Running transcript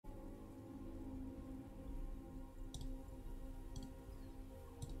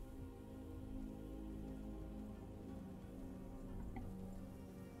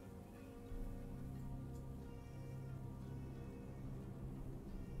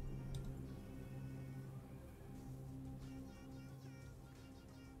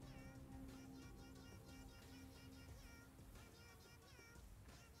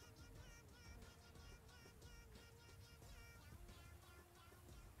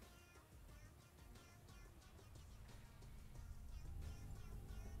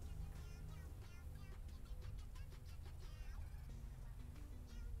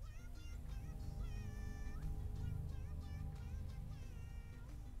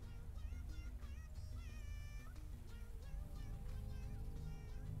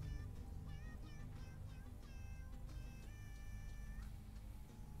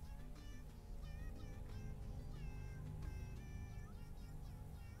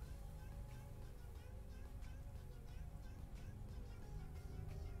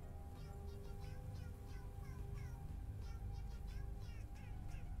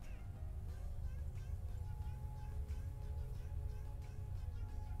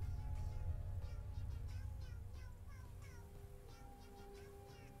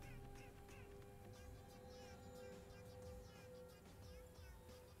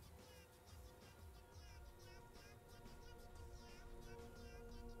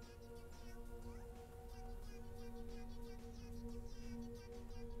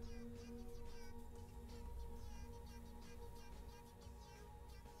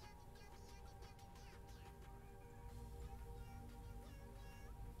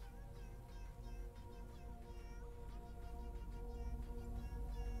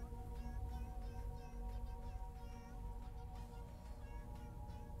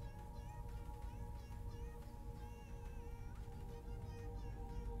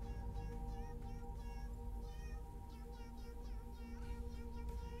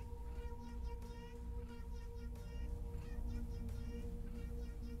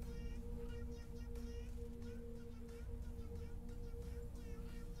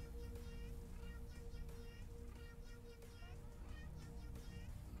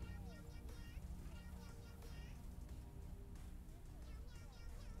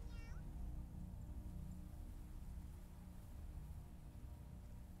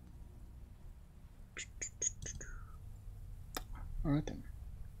Alright then.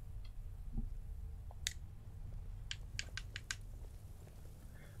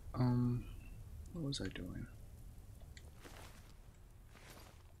 What was I doing?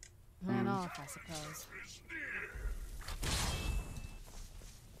 Ran off, I suppose.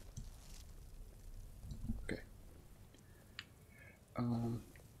 Okay.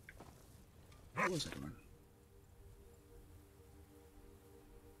 What was I doing?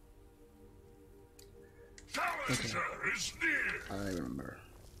 Okay. I remember.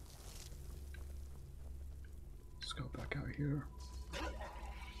 Let's go back out here.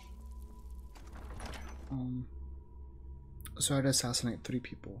 So I had to assassinate 3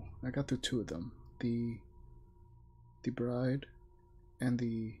 people. I got through 2 of them. The bride and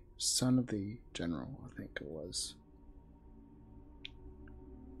the son of the general, I think it was.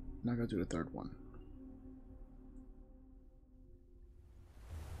 Now I gotta do the 3rd one.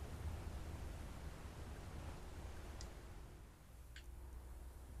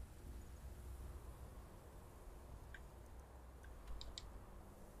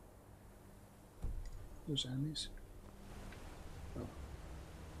 There's enemies. Oh.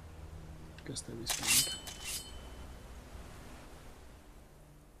 Guess they respawned.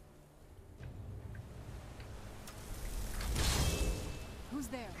 Who's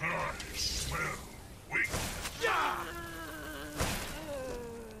there? I smell weak.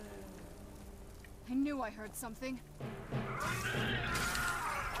 I knew I heard something.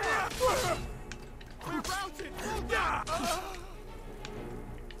 We're routed!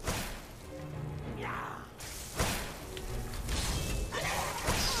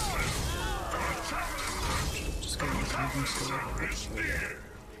 Just getting something still.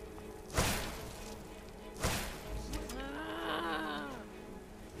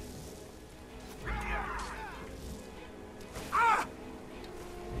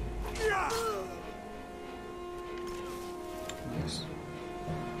 Nice.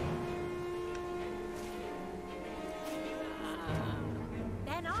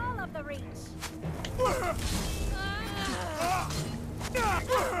 Then all of the reach.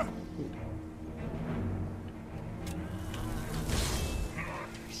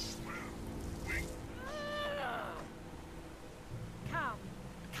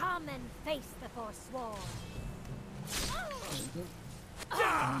 Come and face the Forsworn.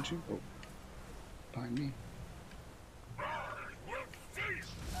 Behind you? Oh. Behind me. I will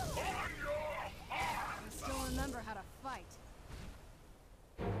feast on your heart! I still remember how to fight.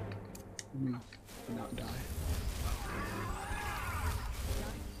 Let me not die.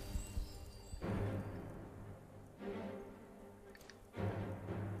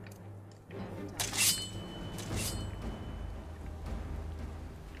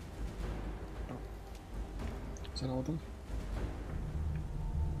 Is that all of them?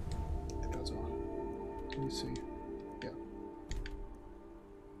 I think that's all. Let me see. Yeah.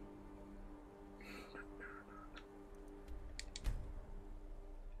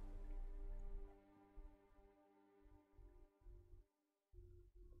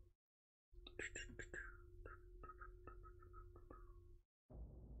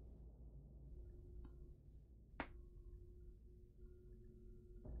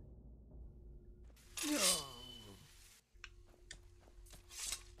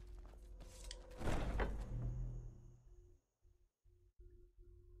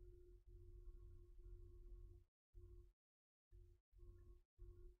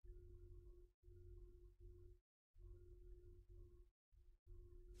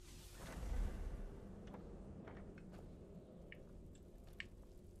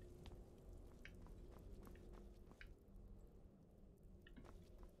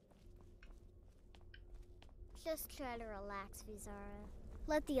 Just try to relax, Vizara.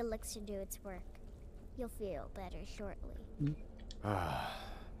 Let the elixir do its work. You'll feel better shortly. Ah,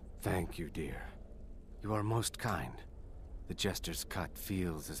 thank you, dear. You are most kind. The Jester's cut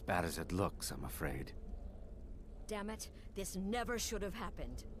feels as bad as it looks, I'm afraid. Damn it, this never should have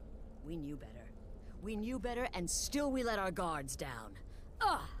happened. We knew better. We knew better, and still we let our guards down.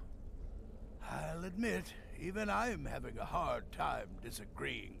 Ugh! I'll admit, even I'm having a hard time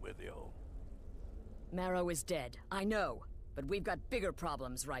disagreeing with you. Marrow is dead, I know, but we've got bigger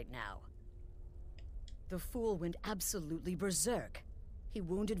problems right now. The fool went absolutely berserk. He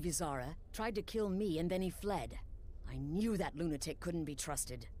wounded Vizara, tried to kill me, and then he fled. I knew that lunatic couldn't be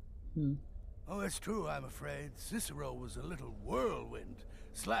trusted. Oh, it's true, I'm afraid. Cicero was a little whirlwind,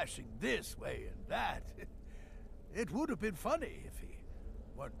 slashing this way and that. It would have been funny if he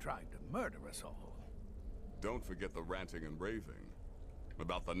weren't trying to murder us all. Don't forget the ranting and raving.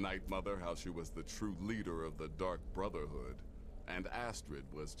 About the Night Mother, how she was the true leader of the Dark Brotherhood, and Astrid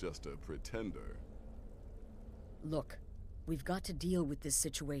was just a pretender. Look, we've got to deal with this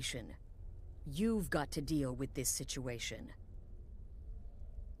situation. You've got to deal with this situation.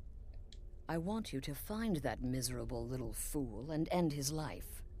 I want you to find that miserable little fool and end his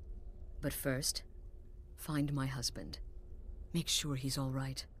life. But first, find my husband. Make sure he's all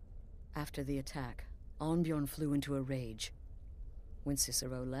right. After the attack, Arnbjorn flew into a rage. When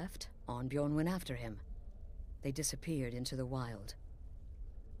Cicero left, Arnbjorn went after him. They disappeared into the wild.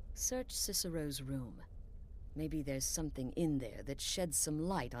 Search Cicero's room. Maybe there's something in there that sheds some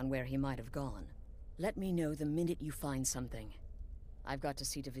light on where he might have gone. Let me know the minute you find something. I've got to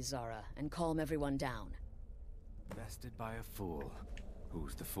see to Vizara and calm everyone down. Bested by a fool.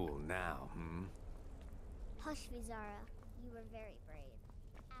 Who's the fool now, hmm? Hush, Vizara. You were very brave.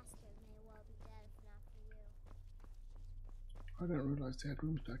 Aster may well be dead if not for you. I didn't realize they had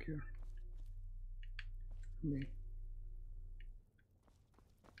rooms back here. Me.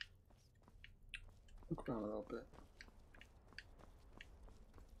 Look around a little bit.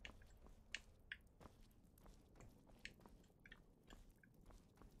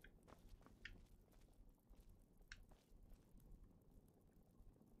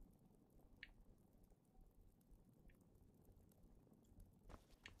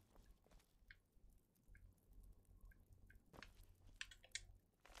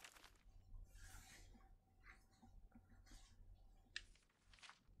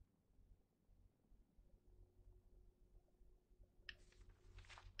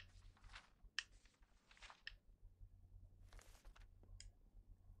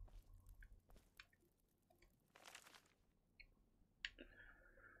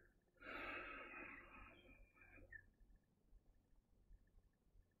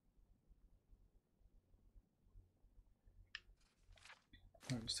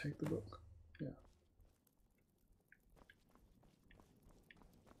 I'll just take the book. Yeah.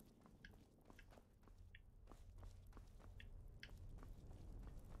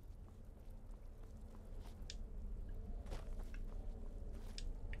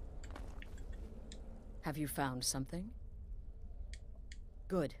 Have you found something?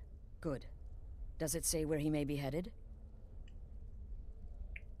 Good, good. Does it say where he may be headed?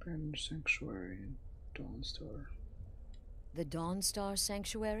 Abandoned Sanctuary in Dawnstar. The Dawnstar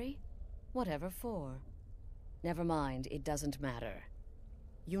Sanctuary? Whatever for. Never mind, it doesn't matter.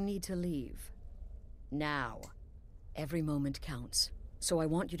 You need to leave. Now. Every moment counts, so I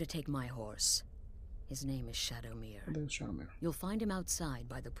want you to take my horse. His name is Shadowmere. Oh, there's Shadowmere. You'll find him outside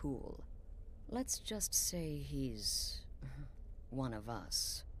by the pool. Let's just say he's one of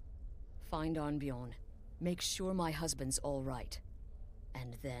us. Find Arnbjorn. Make sure my husband's all right.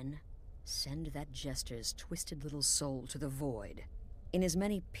 And then send that jester's twisted little soul to the void, in as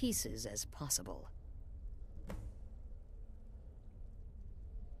many pieces as possible.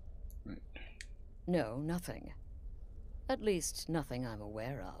 Right. No, nothing. At least, nothing I'm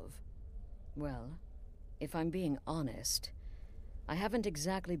aware of. Well, if I'm being honest, I haven't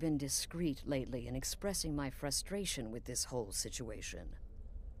exactly been discreet lately in expressing my frustration with this whole situation.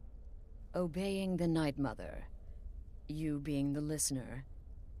 Obeying the Night Mother, you being the listener,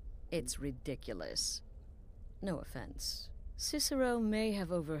 it's ridiculous. No offense. Cicero may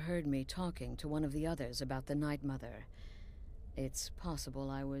have overheard me talking to one of the others about the Night Mother. It's possible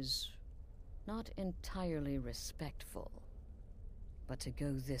I was not entirely respectful. But to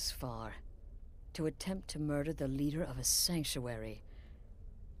go this far, to attempt to murder the leader of a sanctuary,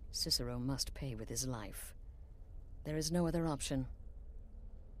 Cicero must pay with his life. There is no other option.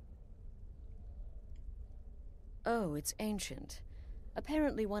 Oh, it's ancient.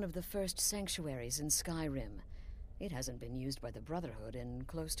 Apparently one of the first sanctuaries in Skyrim. It hasn't been used by the Brotherhood in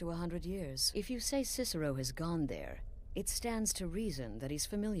close to 100 years. If you say Cicero has gone there, it stands to reason that he's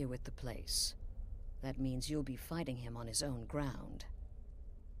familiar with the place. That means you'll be fighting him on his own ground.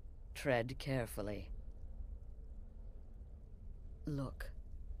 Tread carefully. Look,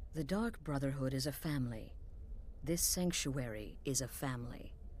 the Dark Brotherhood is a family. This sanctuary is a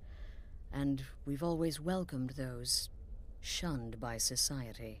family. And we've always welcomed those shunned by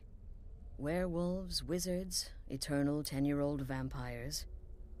society. Werewolves, wizards, eternal 10-year-old vampires.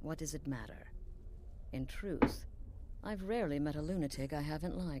 What does it matter? In truth, I've rarely met a lunatic I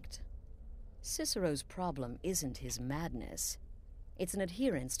haven't liked. Cicero's problem isn't his madness. It's an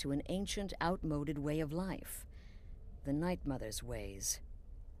adherence to an ancient, outmoded way of life. The Night Mother's ways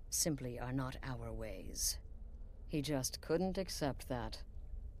simply are not our ways. He just couldn't accept that.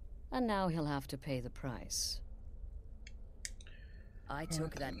 And now he'll have to pay the price. I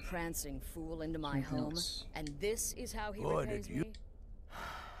took that prancing fool into my home, and this is how he repays me?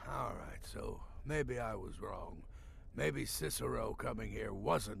 Alright, so maybe I was wrong. Maybe Cicero coming here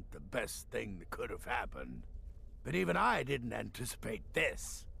wasn't the best thing that could have happened. But even I didn't anticipate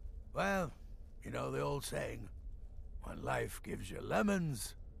this. Well, you know the old saying, when life gives you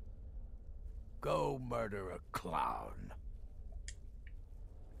lemons, go murder a clown.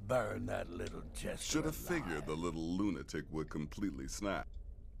 Burn that little jester Should have alive. figured the little lunatic would completely snap.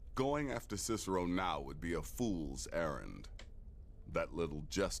 Going after Cicero now would be a fool's errand. That little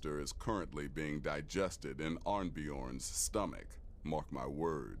jester is currently being digested in Arnbjorn's stomach. Mark my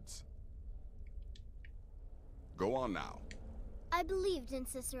words. Go on now. I believed in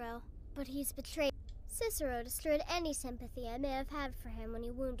Cicero, but he's betrayed. Cicero destroyed any sympathy I may have had for him when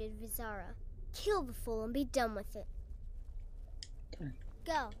he wounded Vizara. Kill the fool and be done with it.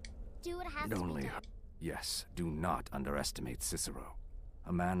 Go. Do what has to be Only, done. yes, do not underestimate Cicero.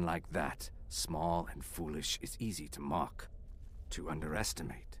 A man like that, small and foolish, is easy to mock. To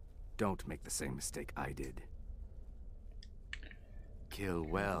underestimate. Don't make the same mistake I did. Kill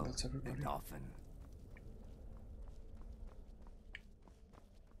well That's everybody. and often.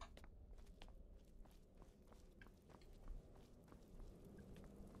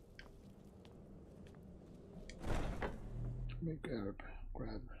 Make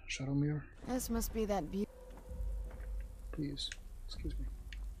grab Shadow Mirror, This must be that please. Excuse me.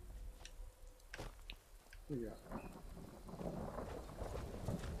 What do you got?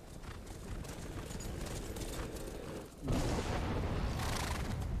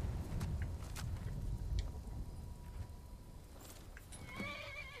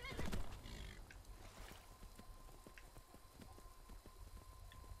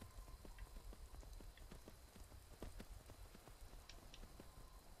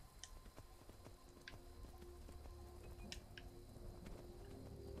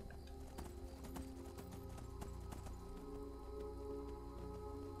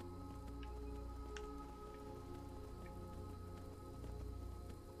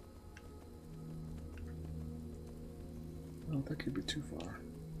 Oh, that could be too far.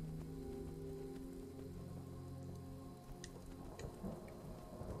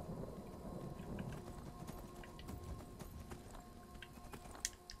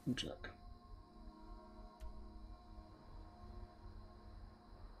 Let me check.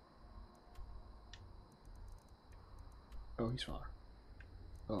 Oh, he's far.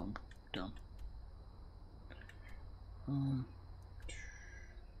 Oh, I'm down.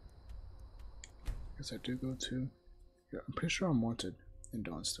 Guess I do go to. Yeah, I'm pretty sure I'm wanted in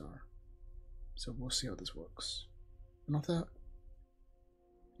Dawnstar. So we'll see how this works. Not that.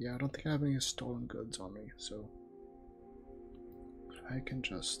 Yeah, I don't think I have any stolen goods on me, so I can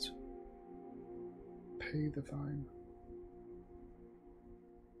just pay the fine.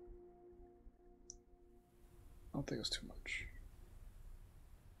 I don't think it's too much.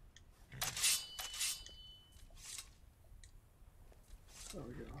 There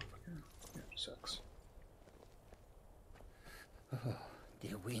we go. Yeah, 6. Oh,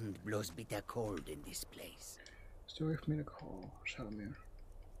 the wind blows bitter cold in this place. Stay away from me to call Shadowmere.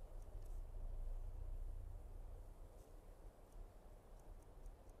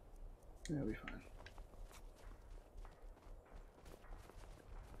 Yeah, it'll be fine.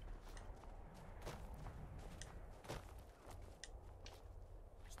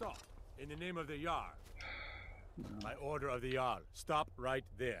 Stop. In the name of the Jarl. No. By order of the Jarl. Stop right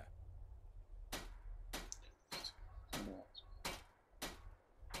there.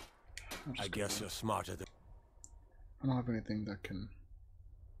 I guess you're smarter than... I don't have anything that can...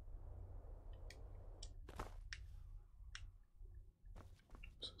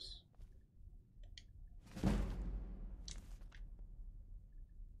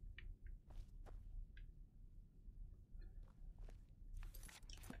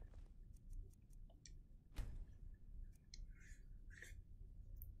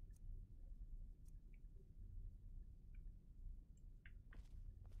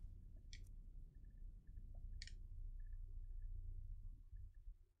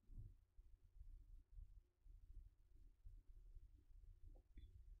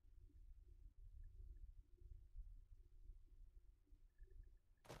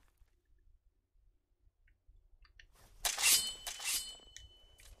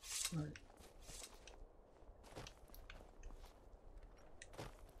 Right.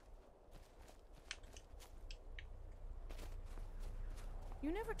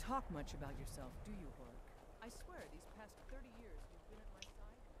 You never talk much about yourself, do you, Hork? I swear, these past 30 years you've been at my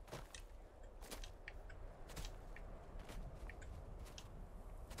side.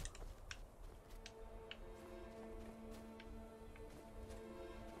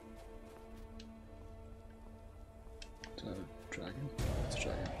 Is that a dragon? It's a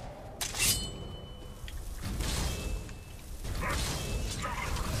dragon.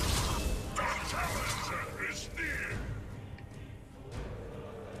 Is near.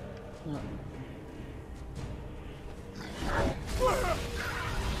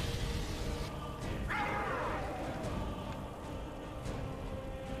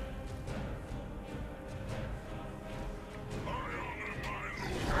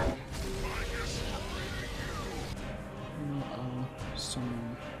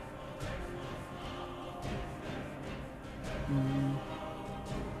 Summon.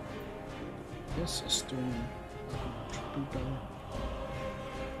 Yes, a storm. Triple.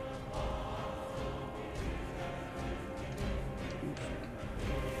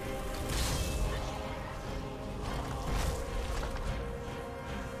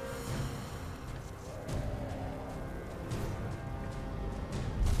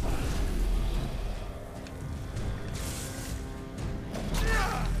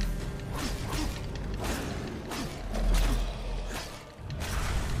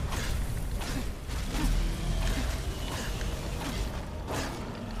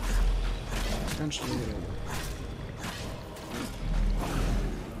 Eventually it'll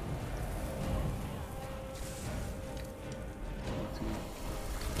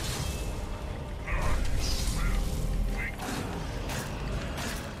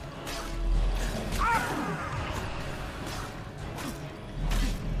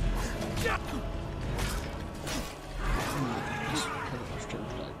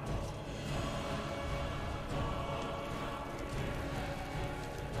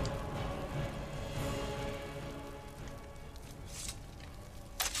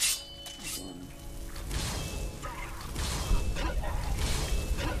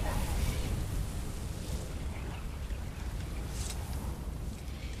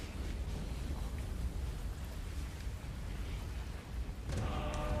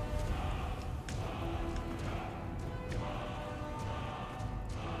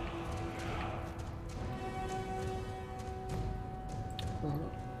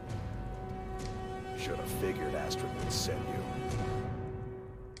Should have figured Astrid would send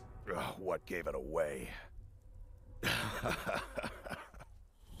you. Ugh, what gave it away?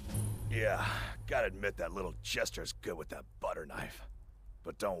 Yeah, gotta admit that little Jester's good with that butter knife.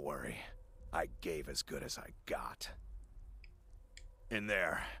 But don't worry, I gave as good as I got. In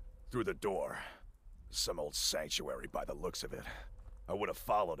there, through the door. Some old sanctuary by the looks of it. I would have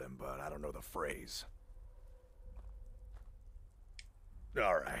followed him, but I don't know the phrase.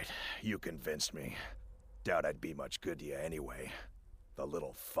 Alright, you convinced me. Doubt I'd be much good to you anyway. The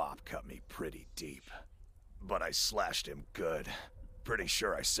little fop cut me pretty deep. But I slashed him good. Pretty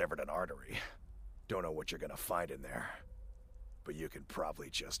sure I severed an artery. Don't know what you're gonna find in there. But you can probably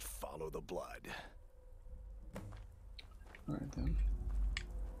just follow the blood. Alright then.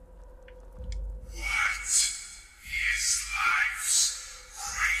 What is life's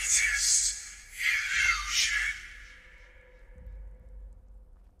greatest illusion?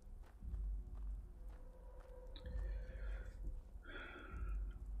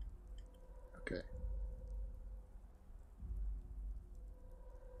 Okay.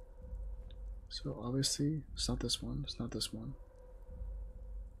 So obviously it's not this one, it's not this one.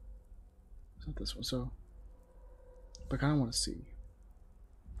 It's not this one, so but I kinda wanna see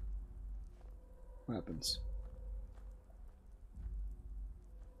what happens.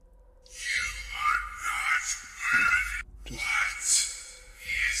 You are not worthy. What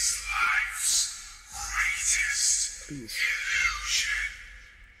is life's greatest Please. illusion?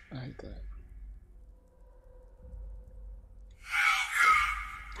 I hate that.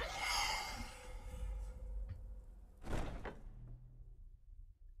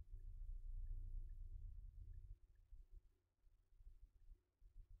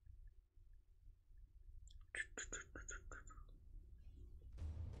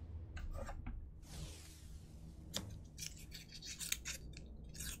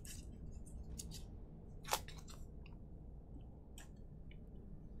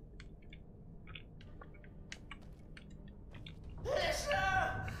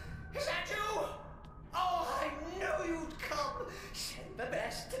 Listener! Is that you? Oh, I knew you'd come! Send the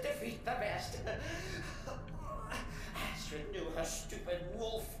best to defeat the best. Astrid knew her stupid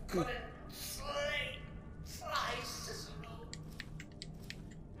wolf couldn't fly Cicero.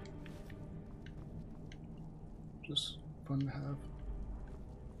 Just fun to have.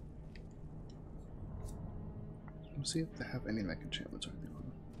 Let's see if they have any like enchantments or anything on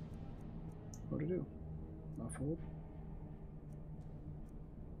them. What to do? Muffled?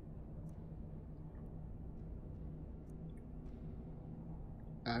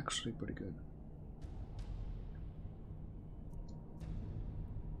 Actually pretty good.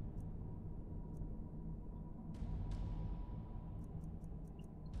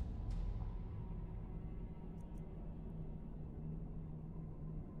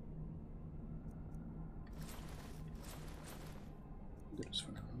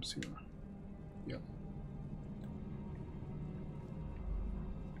 items here. Yep.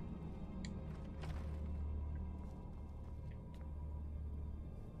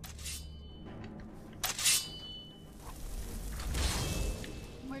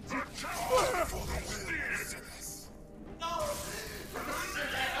 Where'd you...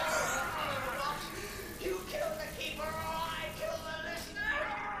 You killed the keeper, or I killed the listener!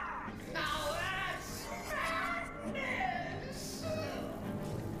 Now that's madness!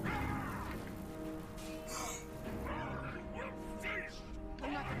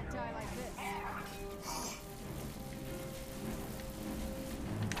 I'm not gonna die like this.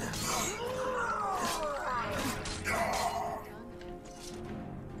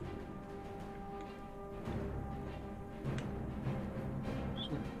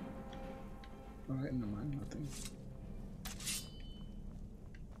 Alright, never mind, nothing.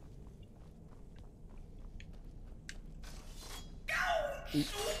 I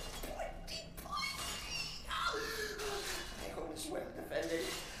always well defended.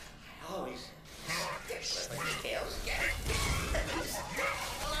 I always stick with my details.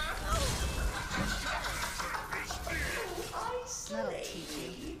 That'll teach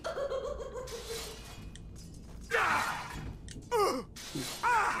you.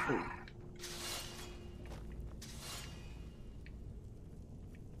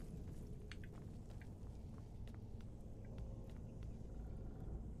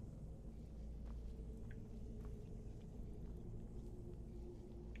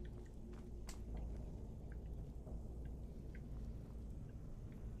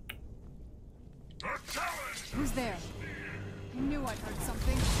 Who's there? I knew I'd heard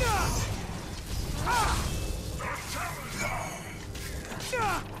something.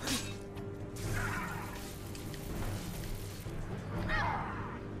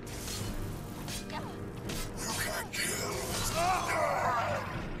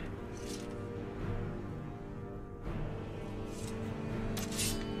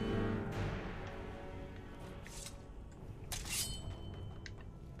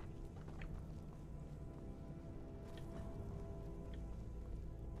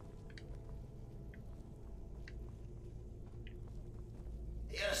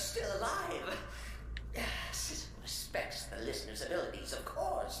 You're still alive. Respects the listener's abilities, of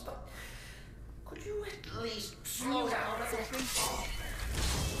course, but could you at least slow down a bit?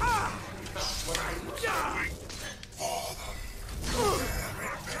 That's what I was doing.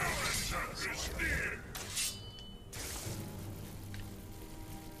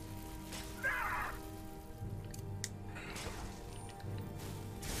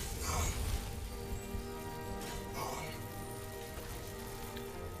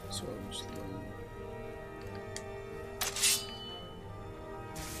 So slow.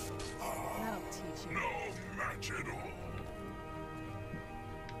 That'll teach you. No match at all.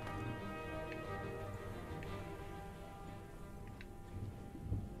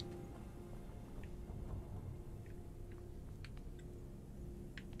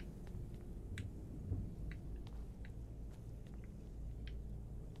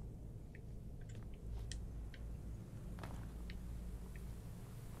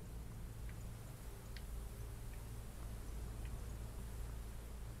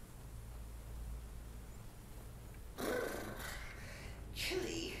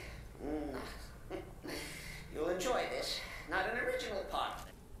 Chili. You'll enjoy this. Not an original part of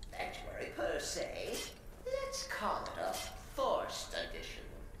the sanctuary per se. Let's call it a forced addition.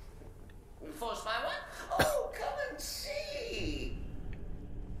 Forced by what? Oh, come and see.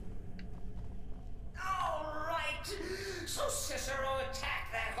 All right. So Cicero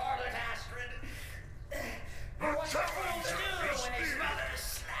attacked that harlot Astrid. What did fools do when his mother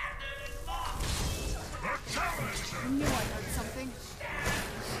slandered and mocked? I knew I'd heard something.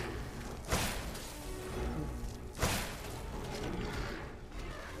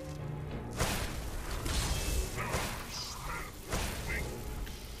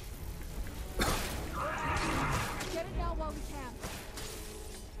 Get it now while we can.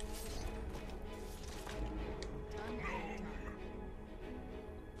 Done and done.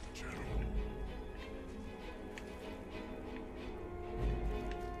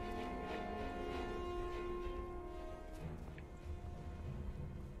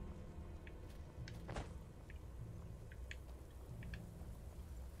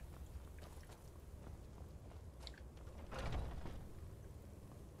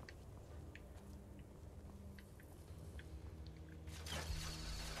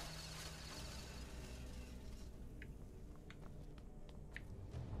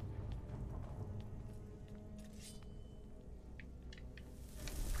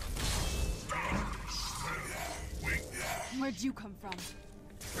 Where'd you come from?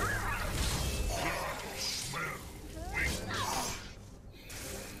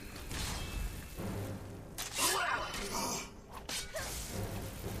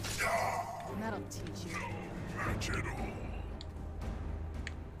 That'll teach you. Match it all.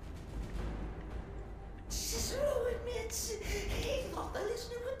 Cicero admits he thought the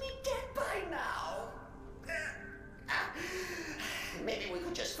listener would be dead by now. Maybe we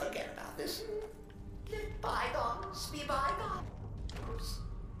could just forget about this and let bygones be bygones.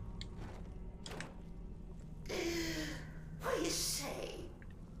 What do you say?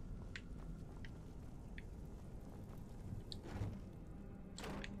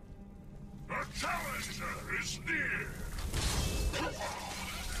 The challenger is near. The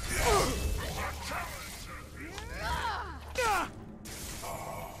challenger is near.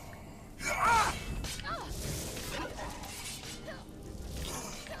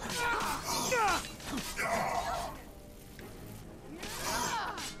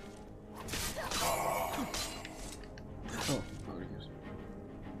 Oh, apologies.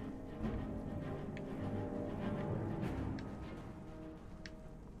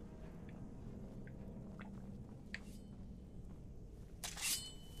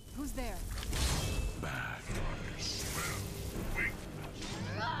 Who's there? Bad. I smell weakness.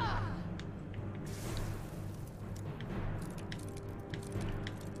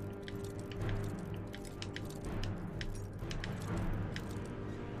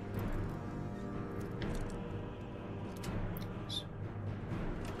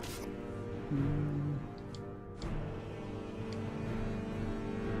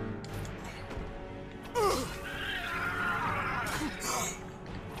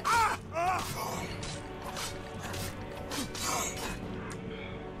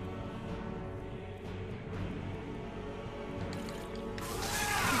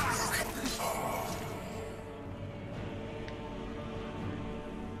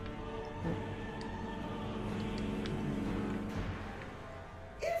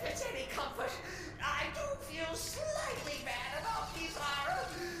 If it's any comfort, I do feel slightly bad about these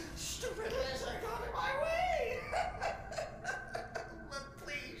stupid lizard got in my way. But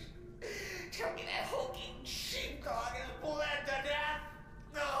please, tell me that hulking sheepdog is bled to death.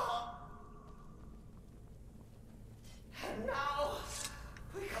 Oh. And now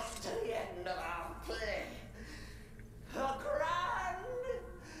we come to the end of our play. The grand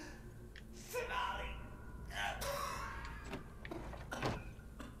finale.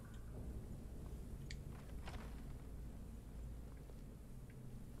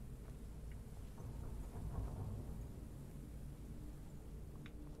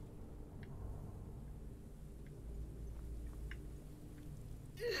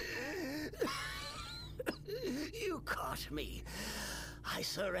 You caught me. I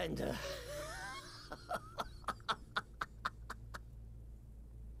surrender.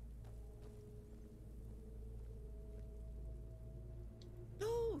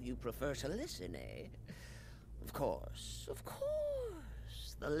 Oh, you prefer to listen, eh? Of course, of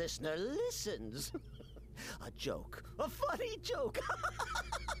course. The listener listens. A joke. A funny joke.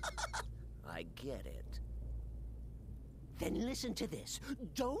 I get it. Then listen to this.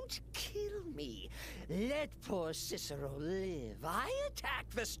 Don't kill me. Let poor Cicero live. I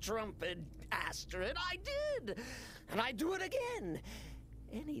attacked the strumpet Astrid. I did. And I do it again.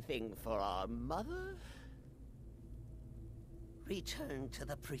 Anything for our mother? Return to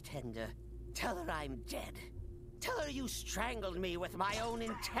the Pretender. Tell her I'm dead. Tell her you strangled me with my own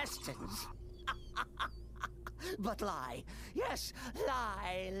intestines. But lie. Yes,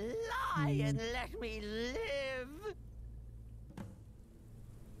 lie. Lie and let me live.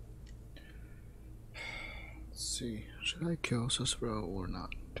 Let's see. Should I kill Cicero or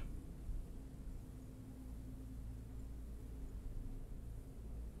not?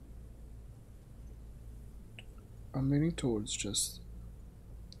 I'm leaning towards just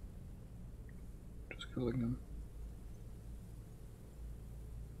killing him.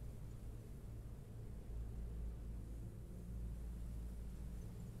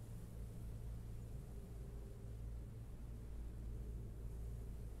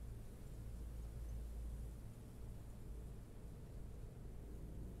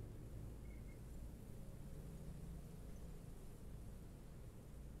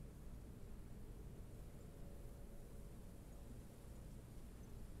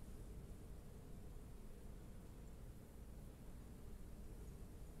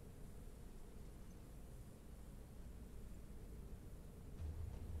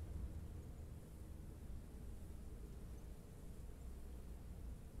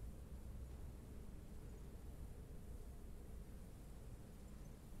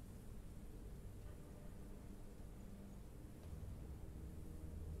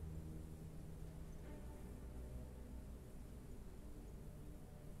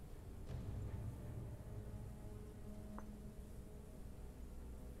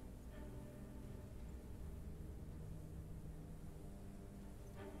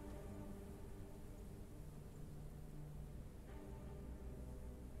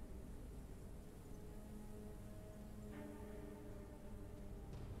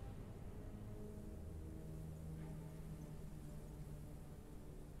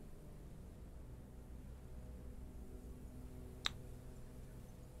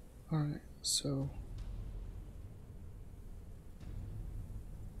 Alright, so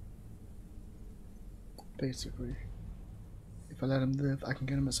basically, if I let him live, I can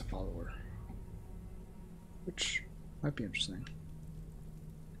get him as a follower, which might be interesting.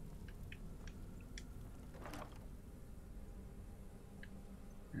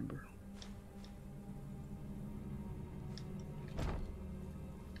 Remember.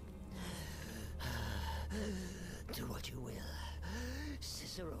 Do what you will.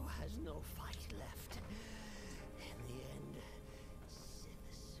 Cicero has no fight left. In the end,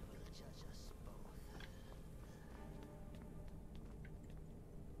 Sithis will judge us both.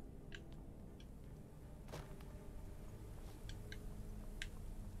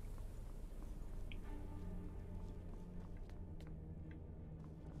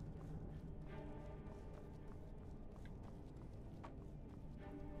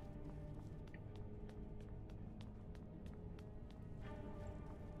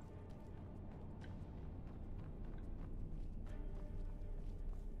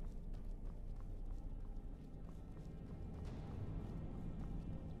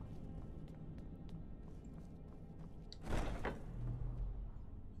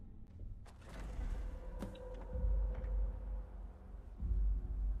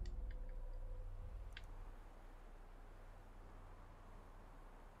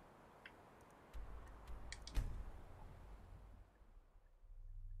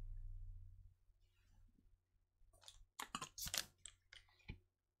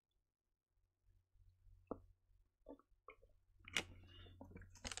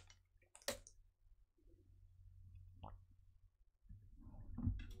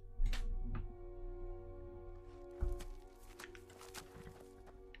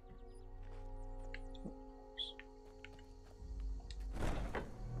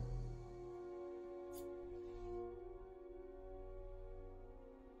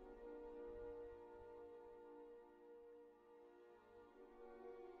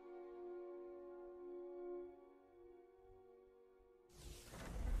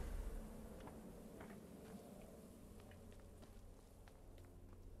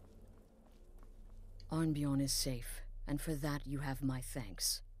 Arnbjorn is safe, and for that you have my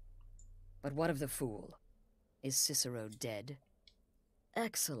thanks. But what of the fool? Is Cicero dead?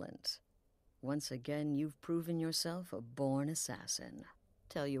 Excellent. Once again, you've proven yourself a born assassin.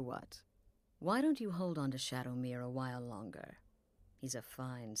 Tell you what, why don't you hold on to Shadowmere a while longer? He's a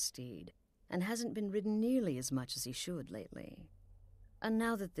fine steed, and hasn't been ridden nearly as much as he should lately. And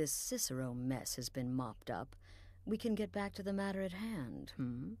now that this Cicero mess has been mopped up, we can get back to the matter at hand,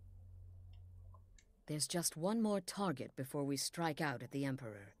 There's just one more target before we strike out at the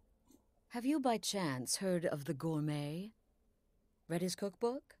Emperor. Have you by chance heard of the Gourmet? Read his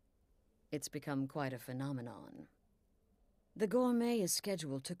cookbook? It's become quite a phenomenon. The Gourmet is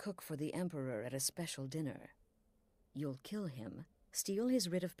scheduled to cook for the Emperor at a special dinner. You'll kill him, steal his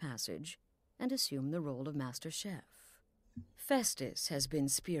writ of passage, and assume the role of Master Chef. Festus has been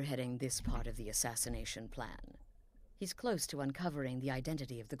spearheading this part of the assassination plan. He's close to uncovering the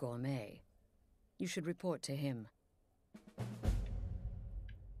identity of the Gourmet. You should report to him.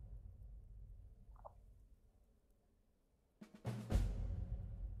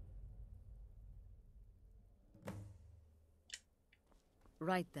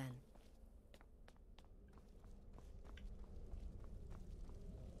 Right then.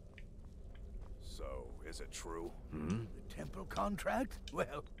 So, is it true? The temple contract?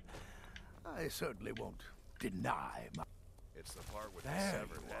 Well, I certainly won't deny my... It's the part with the There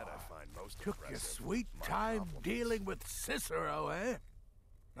severed you head are. I find most Took your impressive. sweet My time compliments. dealing with Cicero, eh?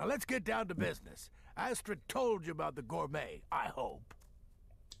 Now let's get down to business. Astrid told you about the Gourmet, I hope.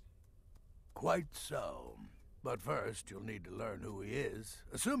 Quite so. But first, you'll need to learn who he is.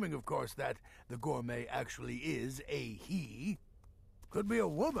 Assuming, of course, that the Gourmet actually is a he. Could be a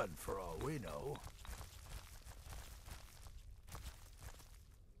woman, for all we know.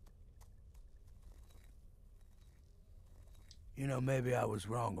 You know, maybe I was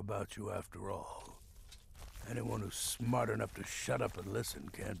wrong about you after all. Anyone who's smart enough to shut up and listen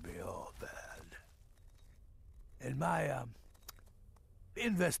can't be all bad. In my,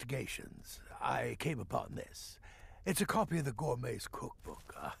 investigations, I came upon this. It's a copy of the Gourmet's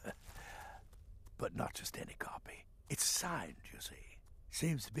cookbook. But not just any copy. It's signed, you see.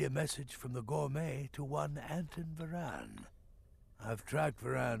 Seems to be a message from the Gourmet to one Anton Varan. I've tracked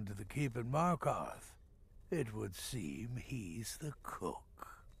Varan to the keep in Markarth. It would seem he's the cook.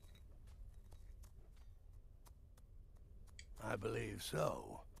 I believe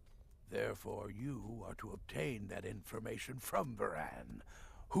so. Therefore, you are to obtain that information from Varan,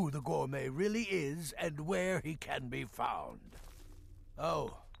 who the Gourmet really is and where he can be found.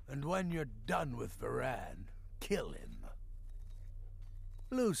 Oh, And when you're done with Varan, kill him.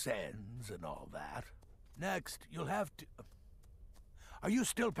 Loose ends and all that. Next, you'll have to... Are you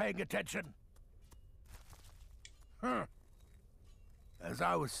still paying attention? Huh. As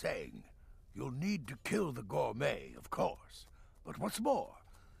I was saying, you'll need to kill the gourmet, of course. But what's more,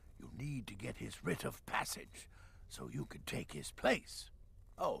 you'll need to get his writ of passage, so you can take his place.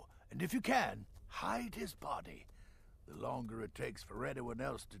 Oh, and if you can, hide his body. The longer it takes for anyone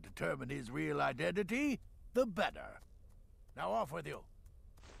else to determine his real identity, the better. Now off with you.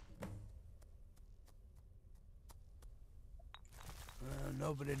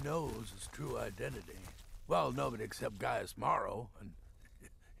 Nobody knows his true identity. Well, nobody except Gaius Morrow, and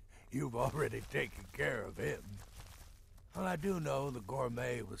you've already taken care of him. Well, I do know the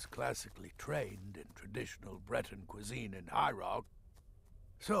gourmet was classically trained in traditional Breton cuisine in High Rock,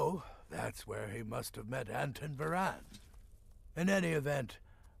 so that's where he must have met Anton Varan. In any event,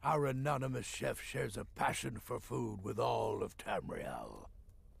 our anonymous chef shares a passion for food with all of Tamriel.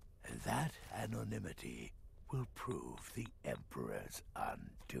 And that anonymity will prove the Emperor's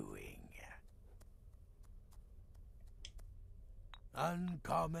undoing.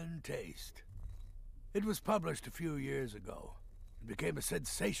 Uncommon Taste. It was published a few years ago. It became a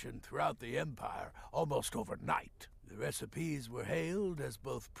sensation throughout the Empire almost overnight. The recipes were hailed as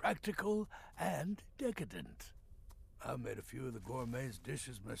both practical and decadent. I made a few of the gourmet's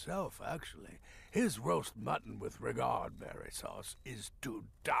dishes myself, actually. His roast mutton with regard berry sauce is to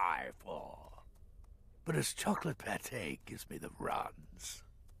die for. But his chocolate pâté gives me the runs.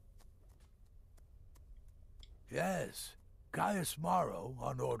 Yes, Gaius Morrow,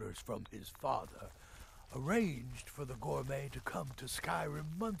 on orders from his father, arranged for the gourmet to come to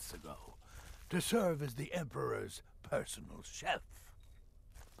Skyrim months ago to serve as the Emperor's personal chef.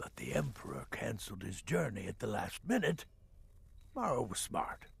 But the Emperor canceled his journey at the last minute. Morrow was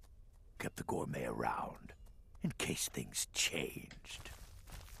smart. Kept the gourmet around, in case things changed.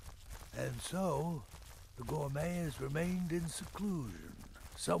 And so, the gourmet has remained in seclusion,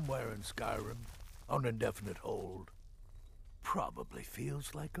 somewhere in Skyrim, on indefinite hold. Probably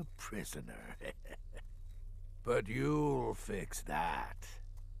feels like a prisoner. But you'll fix that.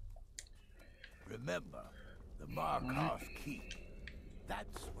 Remember, the Markarth Keep.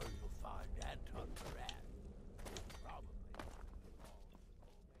 That's where you'll find Anton Varan. Probably.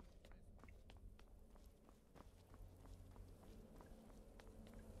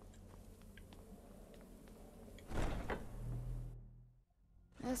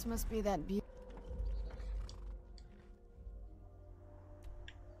 This must be that beautiful.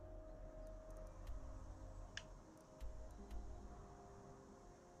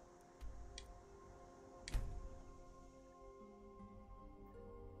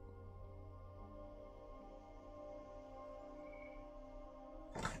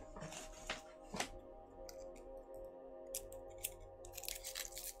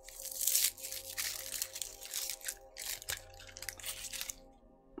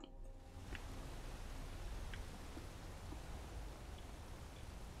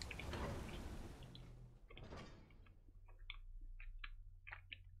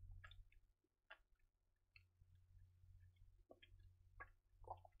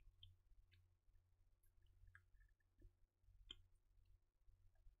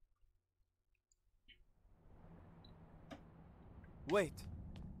 Wait,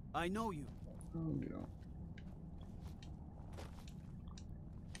 I know you. Oh, no.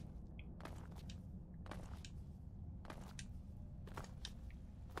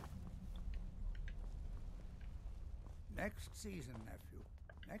 Next season, nephew.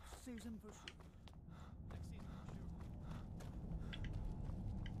 Next season for sure.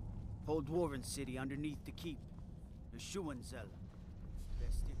 Whole Dwarven city underneath the keep. The Schuenzell.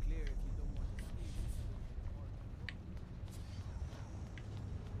 Best steer clear if you don't want to sleep.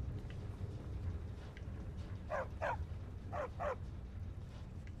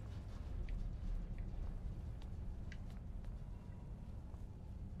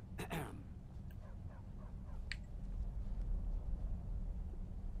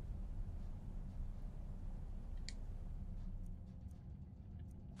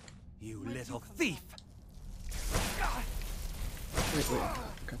 You little thief! Wait, I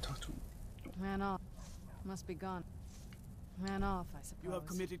can't talk to him. Man off. Must be gone. Man off, I suppose. You have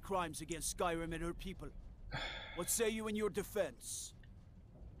committed crimes against Skyrim and her people. What say you in your defense?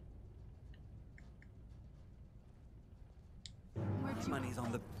 Money's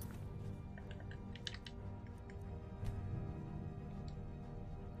on the...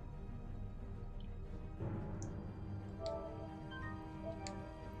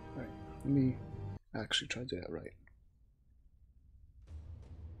 Right, let me actually try to do that right.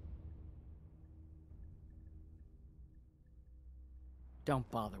 Don't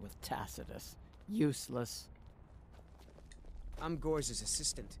bother with Tacitus. Useless. I'm Gor's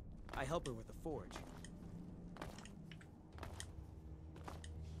assistant. I help her with the forge.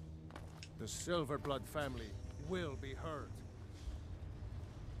 The Silverblood family will be heard.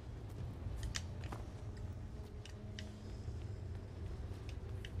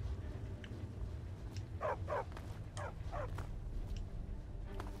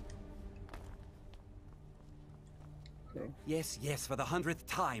 Yes, yes, for the 100th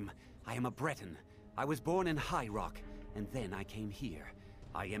time. I am a Breton. I was born in High Rock, and then I came here.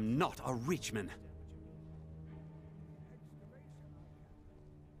 I am not a Richman.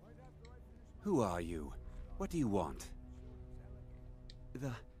 Who are you? What do you want?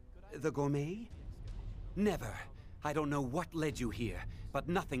 The gourmet? Never. I don't know what led you here, but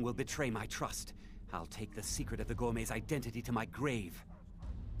nothing will betray my trust. I'll take the secret of the gourmet's identity to my grave.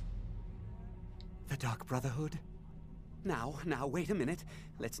 The Dark Brotherhood? Now, wait a minute.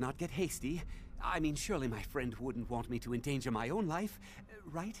 Let's not get hasty. I mean, surely my friend wouldn't want me to endanger my own life,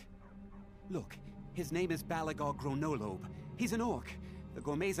 right? Look, his name is Balagor Gronolobe. He's an orc. The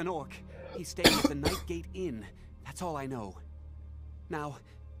gourmet's an orc. He stays at the Nightgate Inn. That's all I know. Now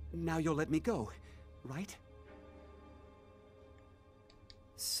you'll let me go, right?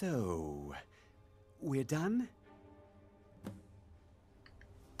 So, we're done?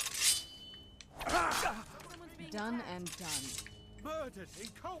 Done and done. Murdered in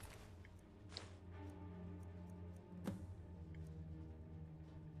cold.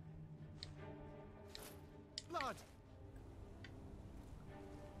 Blood.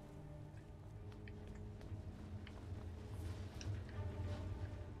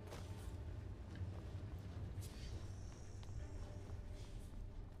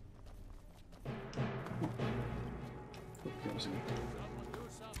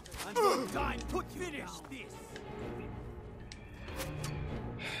 And time to finish this.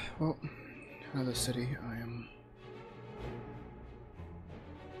 Well, another city I am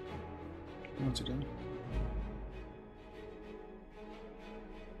wanted in.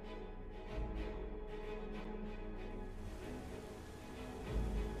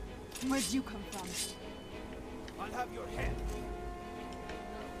 Where'd you come from? I'll have your head.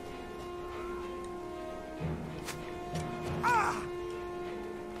 Ah!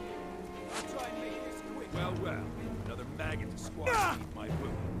 I'll try and make this quick. Well, another maggot to squash beneath my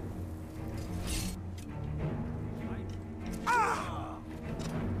boot. Ah!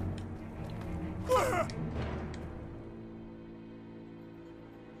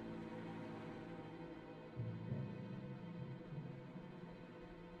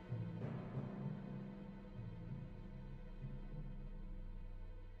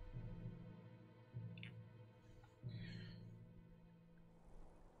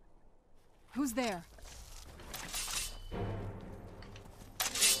 Who's there?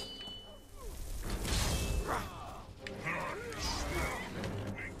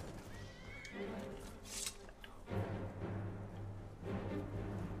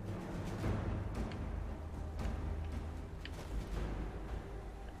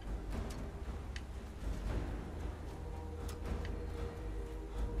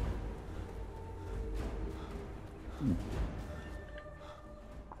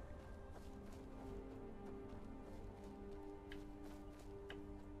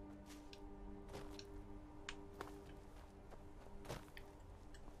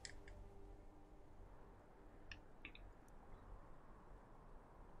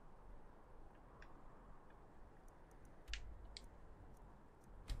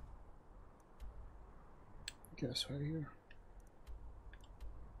 Guess right here.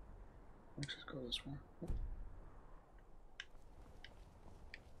 Let's just go this one.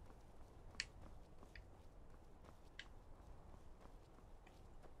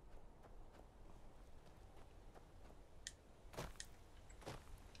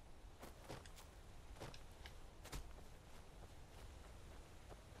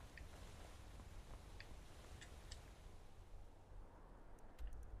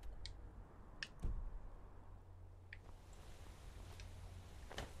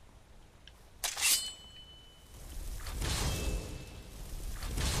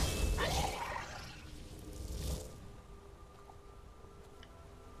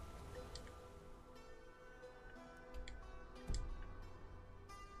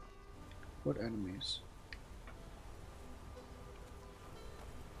 What enemies?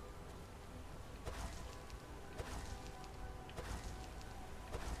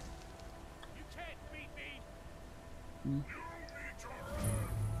 You can't beat me.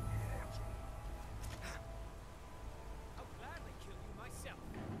 I'll gladly kill you myself.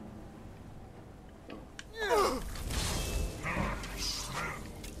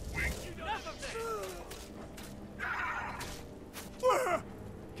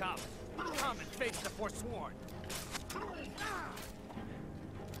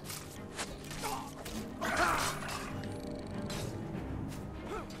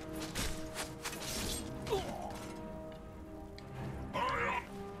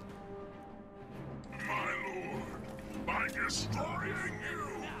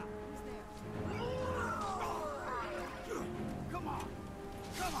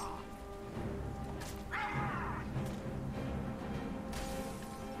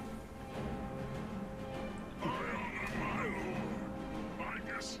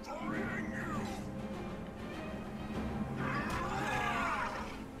 destroying you.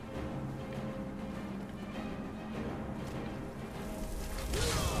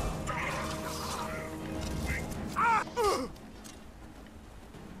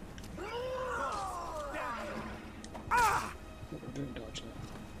 I didn't dodge that.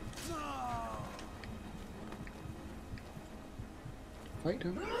 Fight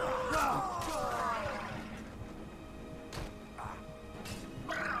him.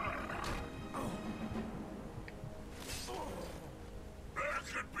 There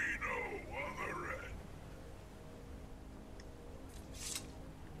could be no other end.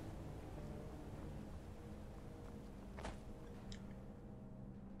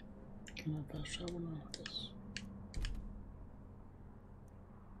 Can I fast travel now? Yes.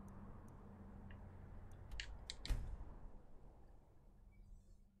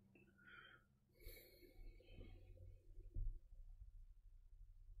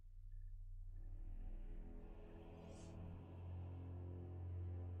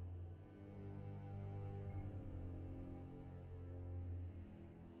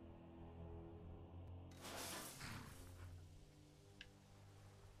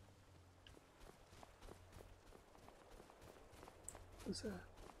 What's that?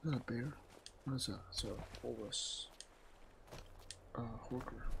 Is that a bear? What is that? It's a walrus.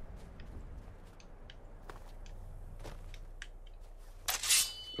 Horker.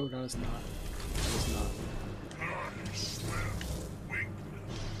 Oh, that is not. That is not. I smell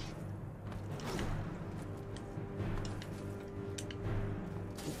weakness.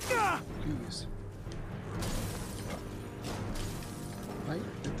 Please. Fight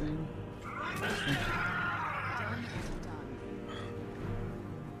the thing. Thank you. Done.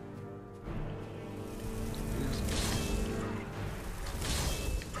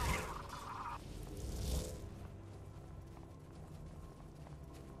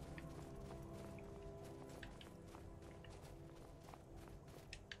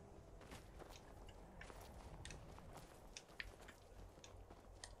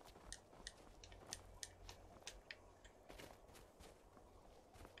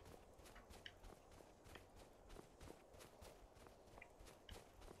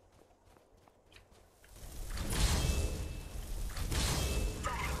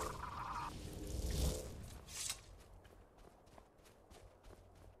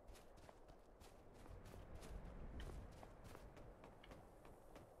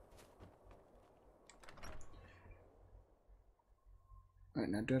 Alright,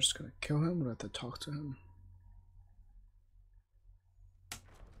 now they're just gonna kill him or have to talk to him.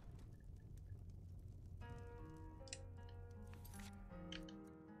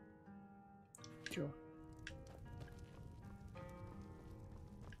 Kill.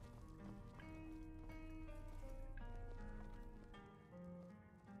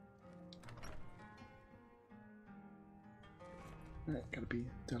 Alright, gotta be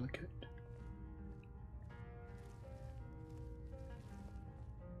delicate.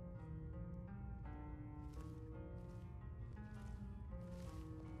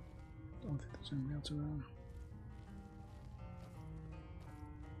 I don't think there's anybody else around.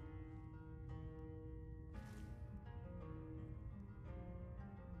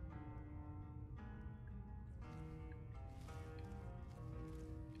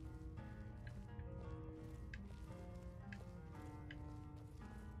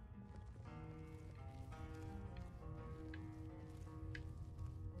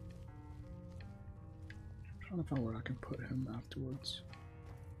 I'm trying to find where I can put him afterwards.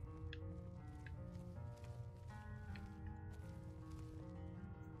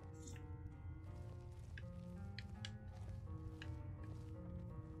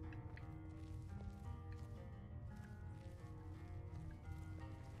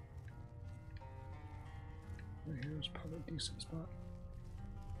 Right here is probably a decent spot.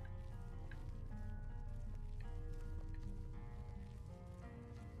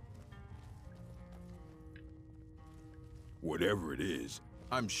 Whatever it is,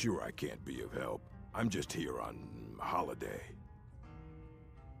 I'm sure I can't be of help. I'm just here on holiday.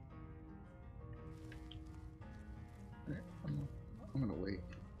 Right, I'm gonna wait.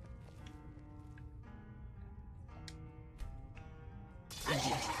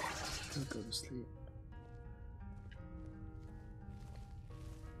 He'll go to sleep.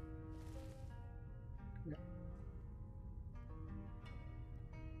 Yeah.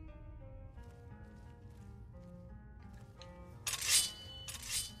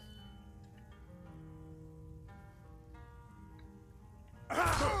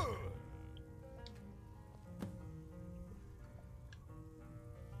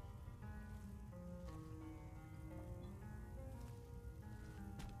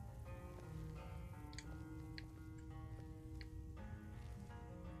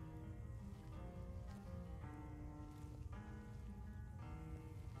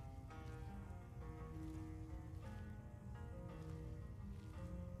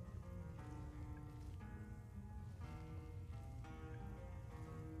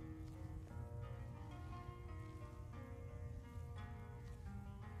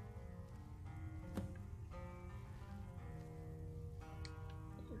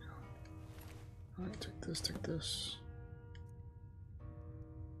 Alright, take this, take this.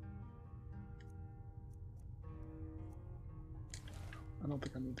 I don't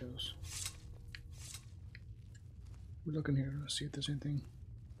think I need those. We're looking here to see if there's anything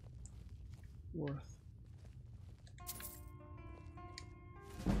worth.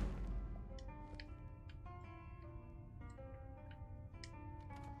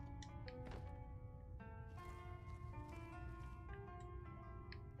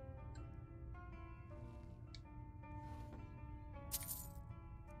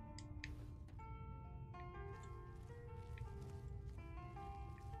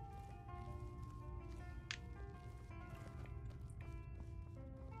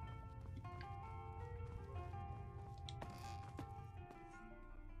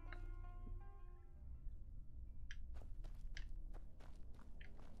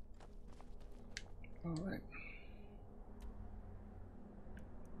 All right.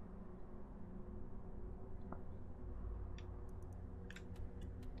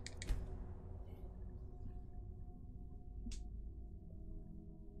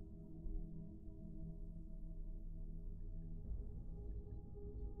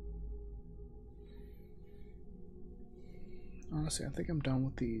 Honestly, I think I'm done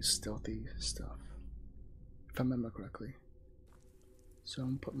with the stealthy stuff, if I remember correctly. So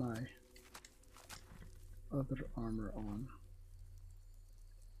I'm gonna put my other armor on.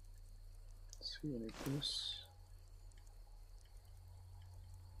 Let's see, I need this.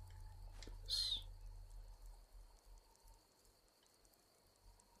 This.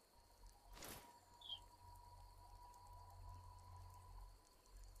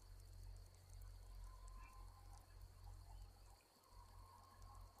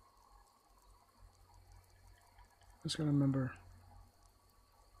 Just gotta remember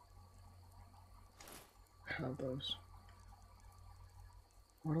I have those.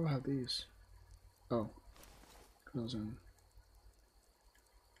 Why do I have these? Oh, because I was in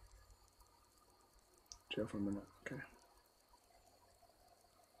jail for a minute. Okay.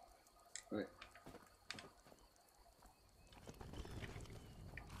 Right.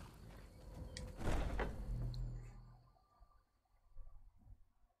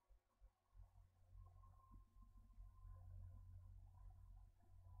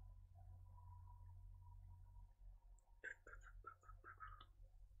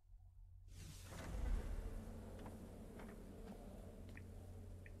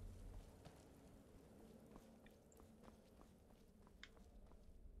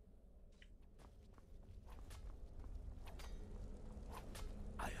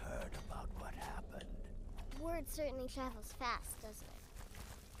 I heard about what happened. Word certainly travels fast, doesn't it?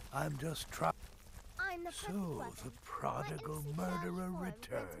 I'm just trying. I'm the So, perfect the prodigal murderer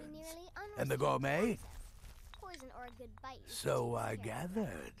returns. nearly And the gourmet? Poison or a good bite. So I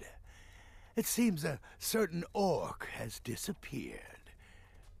gathered. It seems a certain orc has disappeared,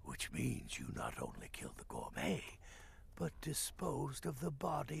 which means you not only killed the gourmet, but disposed of the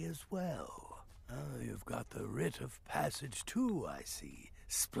body as well. Oh, you've got the writ of passage too, I see.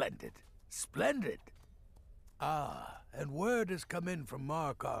 Splendid. Splendid. Ah, and word has come in from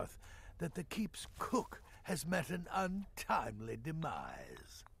Markarth that the keep's cook has met an untimely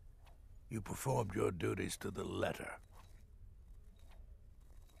demise. You performed your duties to the letter.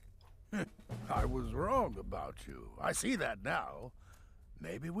 I was wrong about you. I see that now.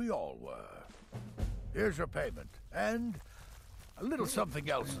 Maybe we all were. Here's your payment, and a little something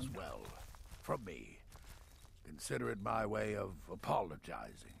else as well, from me. Consider it my way of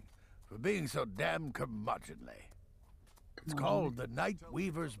apologizing for being so damn curmudgeonly. It's called the Night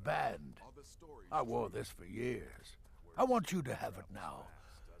Weaver's Band. I wore this for years. I want you to have it now.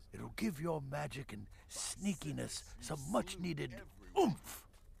 It'll give your magic and sneakiness some much-needed oomph.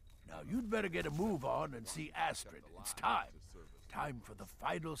 Now, you'd better get a move on and see Astrid. It's time. Time for the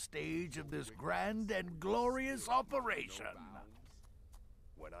final stage of this grand and glorious operation.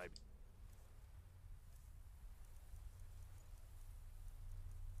 When I...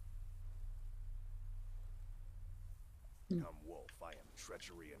 Come wolf, I am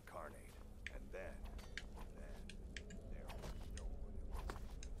treachery incarnate. And then there was no one else.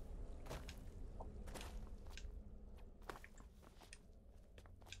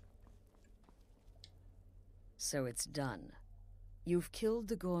 So it's done. You've killed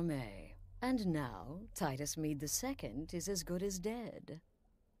the gourmet, and now Titus Mead II is as good as dead.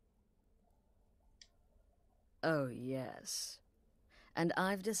 Oh, yes. And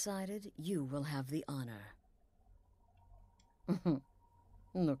I've decided you will have the honor.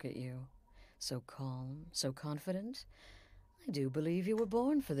 Look at you. So calm, so confident. I do believe you were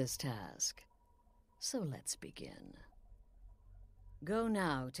born for this task. So let's begin. Go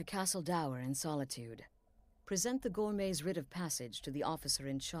now to Castle Dower in Solitude. Present the gourmet's writ of passage to the officer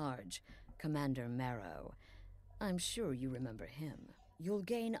in charge, Commander Marrow. I'm sure you remember him. You'll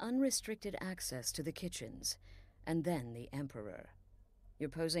gain unrestricted access to the kitchens, and then the Emperor. You're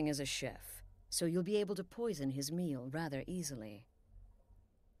posing as a chef, so you'll be able to poison his meal rather easily.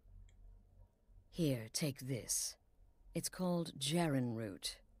 Here, take this. It's called Jaren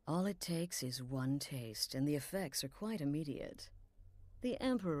root. All it takes is one taste, and the effects are quite immediate. The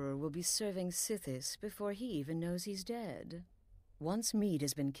Emperor will be serving Sithis before he even knows he's dead. Once Mead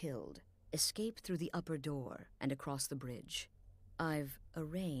has been killed, escape through the upper door and across the bridge. I've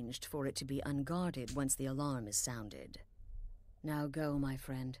arranged for it to be unguarded once the alarm is sounded. Now go, my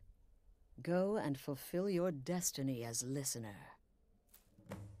friend. Go and fulfill your destiny as listener.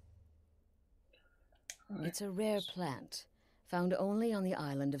 It's a rare plant, found only on the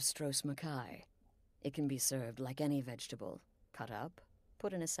island of Stros Makai. It can be served like any vegetable, cut up,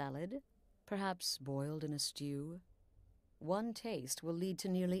 put in a salad, perhaps boiled in a stew. One taste will lead to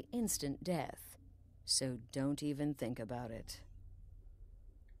nearly instant death, so don't even think about it.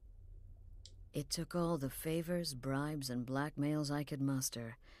 It took all the favors, bribes, and blackmails I could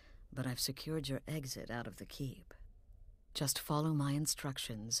muster, but I've secured your exit out of the keep. Just follow my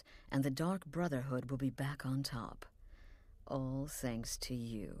instructions, and the Dark Brotherhood will be back on top. All thanks to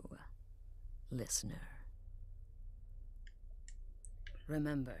you, listener.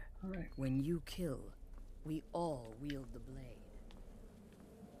 Remember, when you kill, we all wield the blade.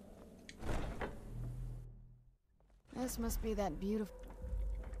 This must be that beautiful...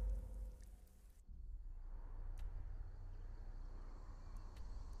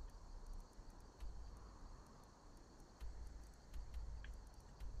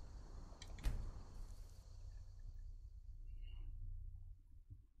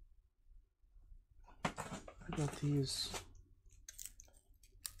 I got these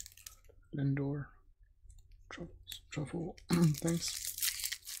Lindor truffle things.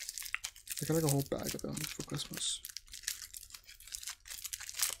 I got like a whole bag of them for Christmas.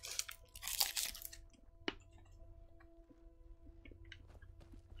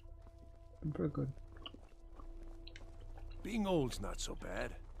 I'm pretty good. Being old's not so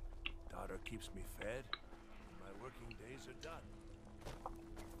bad. Daughter keeps me fed, and my working days are done.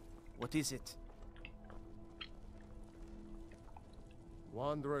 What is it?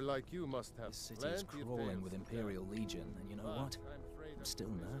 Wanderer like you must have This city is crawling with Imperial Legion, and you know what? I'm still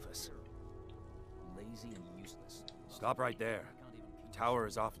nervous. Lazy and useless. Stop right there. The tower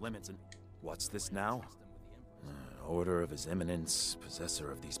is off limits and... What's this now? Order of His Eminence,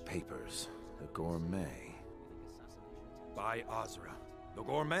 possessor of these papers. The Gourmet. By Azra. The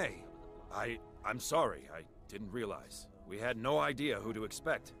Gourmet! I'm sorry, I didn't realize. We had no idea who to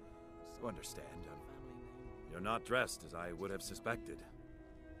expect. You understand, you're not dressed as I would have suspected.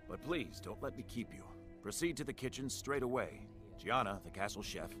 But please, don't let me keep you. Proceed to the kitchen straight away. Gianna, the castle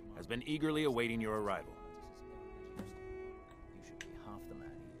chef, has been eagerly awaiting your arrival. You should be half the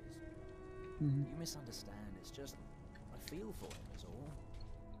man he is. Mm-hmm. You misunderstand. It's just I feel for him is all.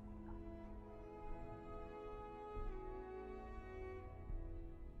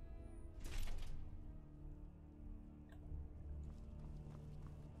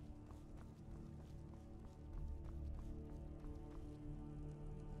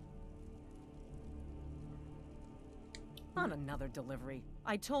 On another delivery.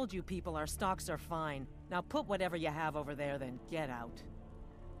 I told you people our stocks are fine. Now put whatever you have over there, then get out.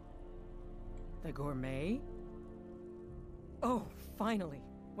 The Gourmet? Oh, finally.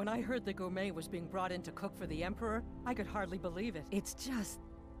 When I heard the Gourmet was being brought in to cook for the Emperor, I could hardly believe it. It's just...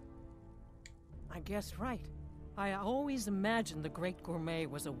 I guess right. I always imagined the Great Gourmet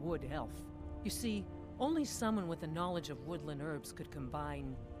was a wood elf. You see, only someone with a knowledge of woodland herbs could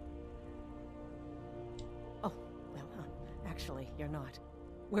combine... Oh, well, actually, you're not.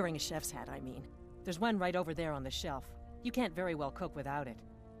 Wearing a chef's hat, I mean. There's one right over there on the shelf. You can't very well cook without it.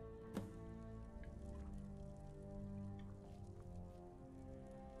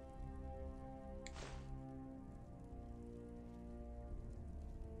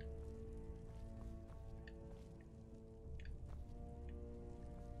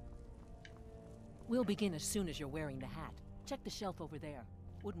 We'll begin as soon as you're wearing the hat. Check the shelf over there.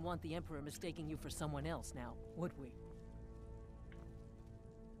 Wouldn't want the Emperor mistaking you for someone else now, would we?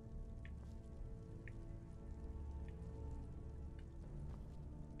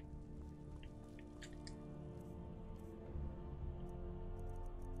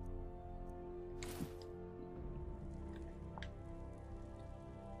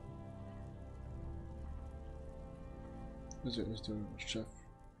 Is it the chef?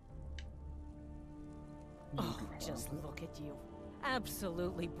 Oh, just look at you.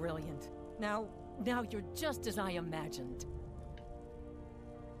 Absolutely brilliant. Now you're just as I imagined.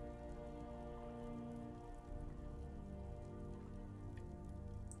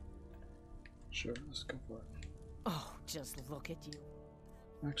 Sure, let's go for it. Oh, just look at you.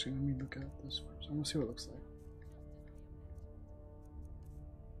 Actually, let me look at this first. I want to see what it looks like.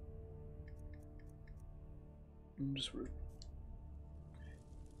 I'm just rude.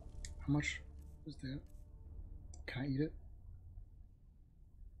 How much is that? Can I eat it?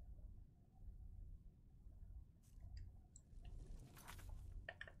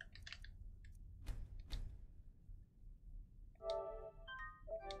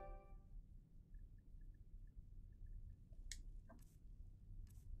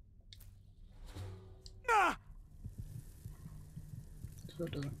 So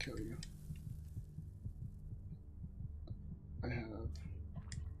it doesn't kill you. I have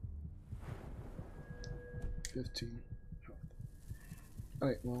 15 health.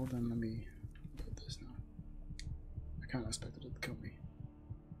 Alright, well then let me load this now. I kinda expected it to kill me.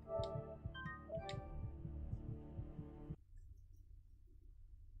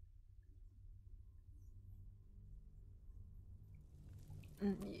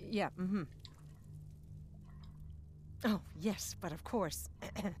 Yeah, Oh, yes, but of course.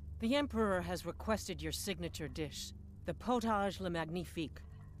 The Emperor has requested your signature dish, the potage le magnifique.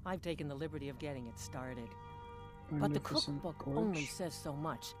 I've taken the liberty of getting it started. But the cookbook only says so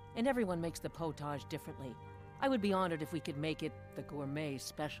much, and everyone makes the potage differently. I would be honored if we could make it the gourmet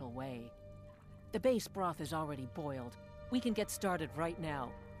special way. The base broth is already boiled. We can get started right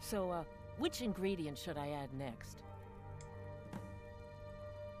now. So, which ingredient should I add next?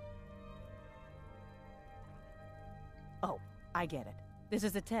 Oh, I get it. This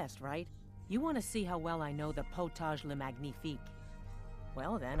is a test, right? You want to see how well I know the potage le magnifique.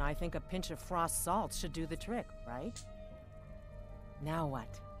 Well then, I think a pinch of frost salt should do the trick, right? Now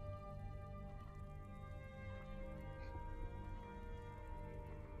what?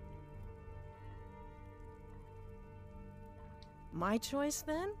 My choice,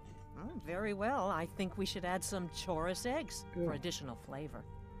 then? Oh, very well. I think we should add some chorus eggs for additional flavor.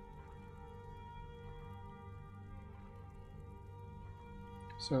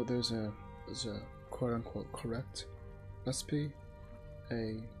 So there's a quote-unquote correct recipe,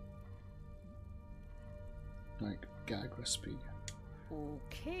 a like gag recipe.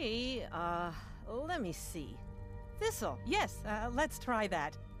 Okay, let me see. Thistle, yes, let's try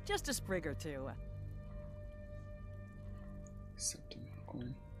that. Just a sprig or two. Accepting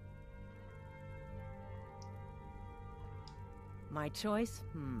coin. My choice?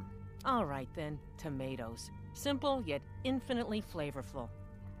 All right then, tomatoes. Simple yet infinitely flavorful.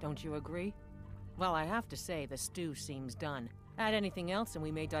 Don't you agree? Well, I have to say, the stew seems done. Add anything else and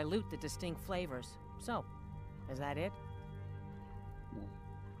we may dilute the distinct flavors. So, is that it? No.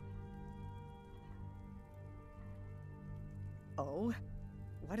 Oh?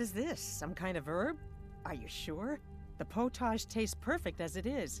 What is this? Some kind of herb? Are you sure? The potage tastes perfect as it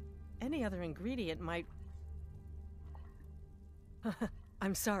is. Any other ingredient might...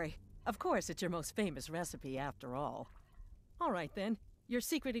 I'm sorry. Of course, it's your most famous recipe after all. All right then. Your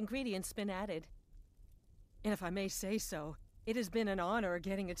secret ingredient's been added. And if I may say so, it has been an honor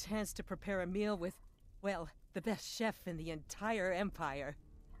getting a chance to prepare a meal with, well, the best chef in the entire Empire.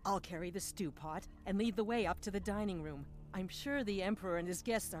 I'll carry the stew pot and lead the way up to the dining room. I'm sure the Emperor and his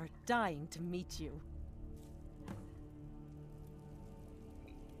guests are dying to meet you.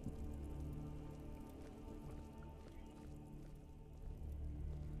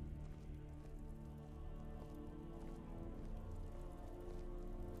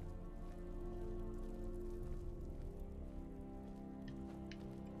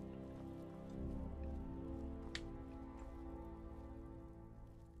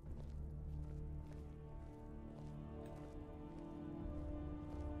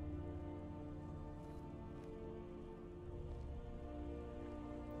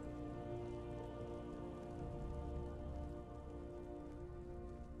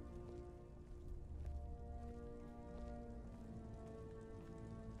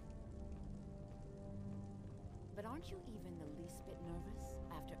 But aren't you even the least bit nervous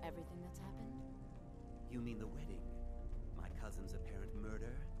after everything that's happened? You mean the wedding? My cousin's apparent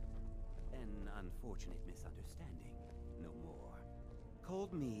murder? An unfortunate misunderstanding, no more.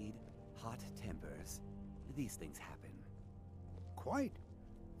 Cold mead, hot tempers. These things happen. Quite.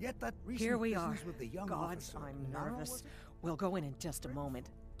 Yet that recent Here we are. business with the young Gods, officer, I'm now nervous. was it? We'll go in just a moment.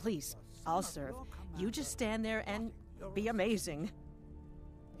 Please, I'll serve. You just stand there and be amazing.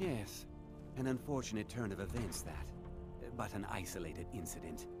 Yes. An unfortunate turn of events, that. But an isolated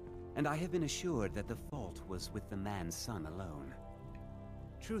incident. And I have been assured that the fault was with the man's son alone.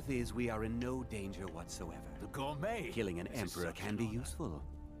 truth is, we are in no danger whatsoever. The gourmet! Killing an This is emperor such can an be honor. useful,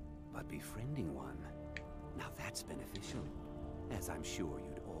 but befriending one, now that's beneficial, as I'm sure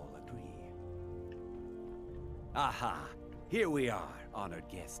you'd all agree. Aha! Here we are, honored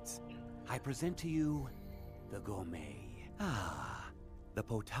guests. I present to you the gourmet. Ah, the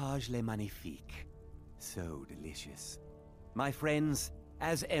potage le magnifique. So delicious. My friends,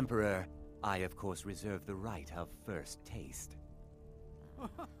 as emperor, I of course reserve the right of first taste.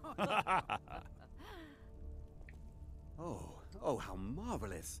 Oh, how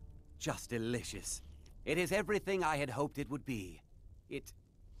marvelous. Just delicious. It is everything I had hoped it would be.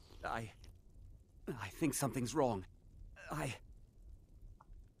 I think something's wrong.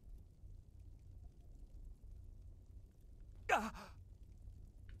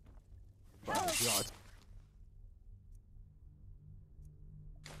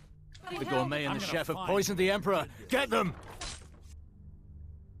 The gourmet and the chef have poisoned the Emperor. Get them!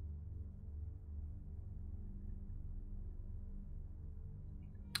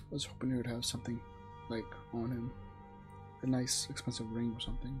 I was hoping he would have something, like, on him. A nice, expensive ring or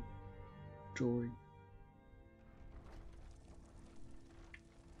something. Jewelry.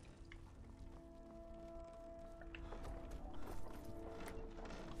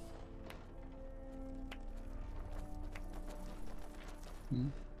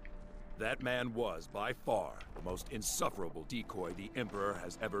 That man was, by far, the most insufferable decoy the Emperor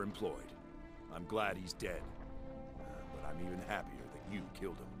has ever employed. I'm glad he's dead. But I'm even happier that you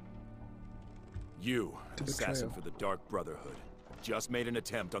killed him. You, an assassin for the Dark Brotherhood, just made an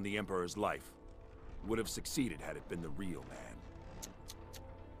attempt on the Emperor's life. Would have succeeded had it been the real man.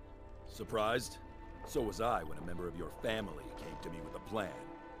 Surprised? So was I when a member of your family came to me with a plan.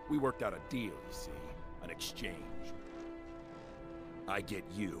 We worked out a deal, you see. An exchange. I get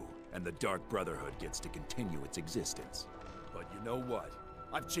you, and the Dark Brotherhood gets to continue its existence. But you know what?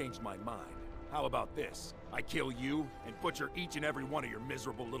 I've changed my mind. How about this? I kill you, and butcher each and every one of your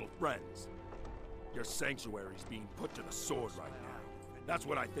miserable little friends. Your sanctuary's being put to the sword right now. That's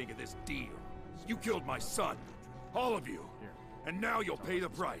what I think of this deal. You killed my son. All of you. And now you'll pay the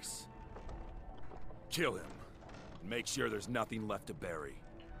price. Kill him. And make sure there's nothing left to bury.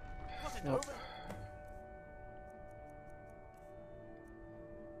 Nope.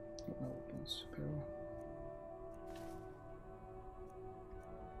 No weapons, apparel.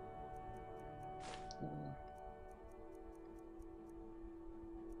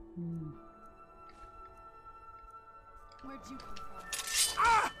 Where'd you come from?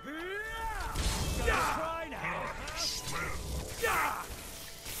 Ah! Try now!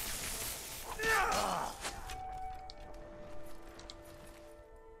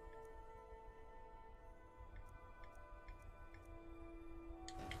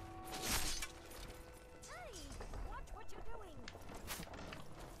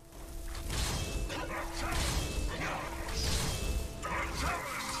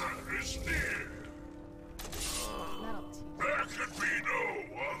 There could be no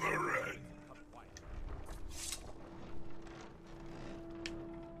other end.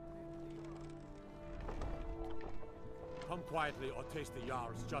 Come quietly or taste the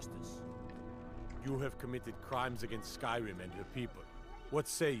Jarl's justice. You have committed crimes against Skyrim and her people. What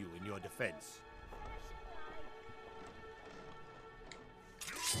say you in your defense?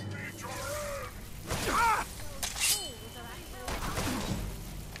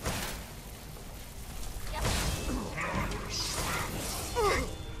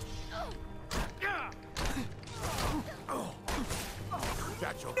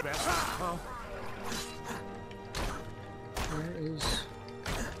 That's your best, huh? Where is...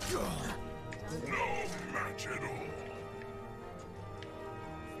 No match at all.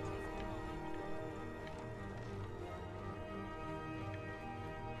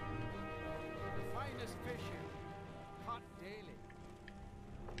 The finest fish here, caught daily.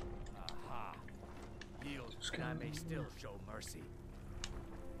 Aha. Yield, and I may still show mercy.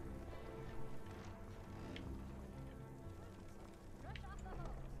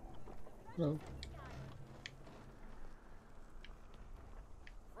 Hello.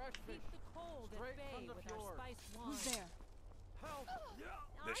 Fresh fish. Keep the cold Straight at bay from the with fjord. our spiced wine. Who's there? Help!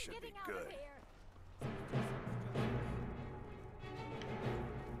 This should be good.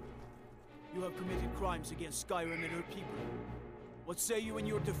 You have committed crimes against Skyrim and her people. What say you in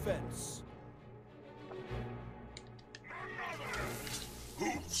your defense?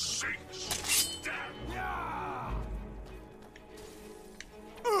 Who seeks death? Yeah!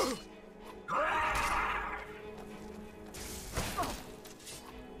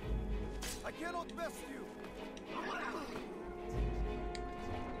 I cannot best you.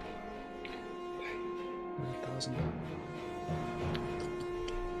 $1,000.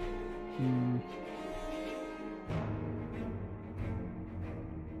 This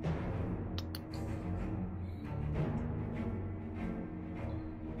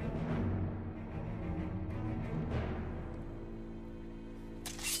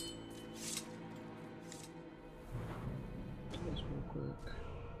real quick.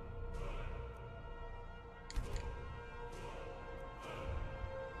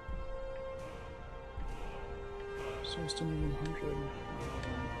 So it's still 100.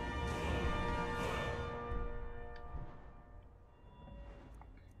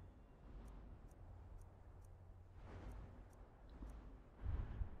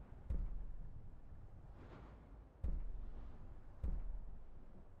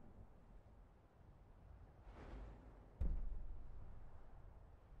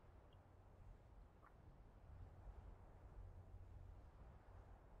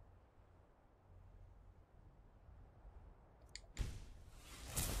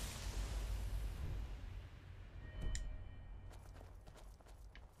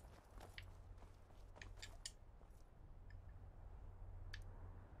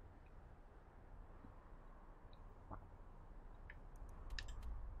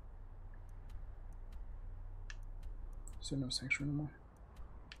 Is there no sanctuary anymore?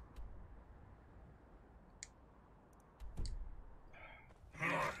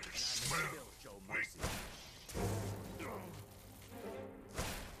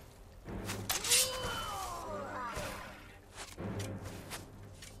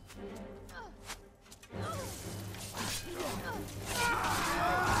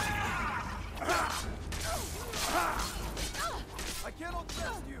 I cannot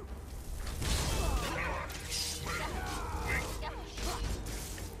trust you.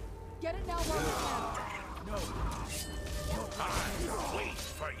 Get it now while we can. No. I wait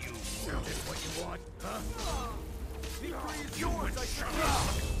for you. Is what you want, huh? Victory is yours, I Shut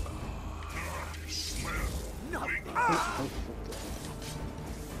up. Smell.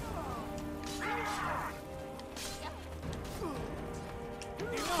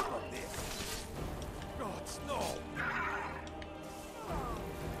 Enough of this. Gods, no.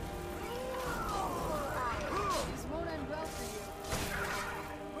 This won't end well for you.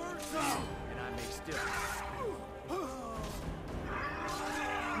 And I may still.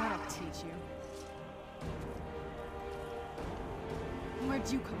 That'll teach you. Where'd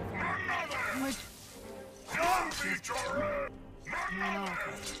you come from? Where'd... Man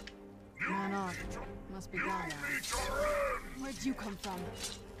off. Man off. Must be gone now. Where'd you come from?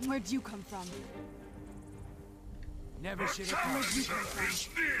 Where'd you come from? Never should have. Where'd you come from?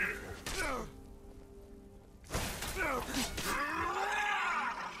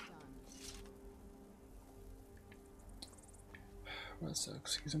 That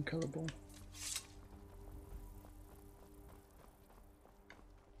sucks. He's unkillable.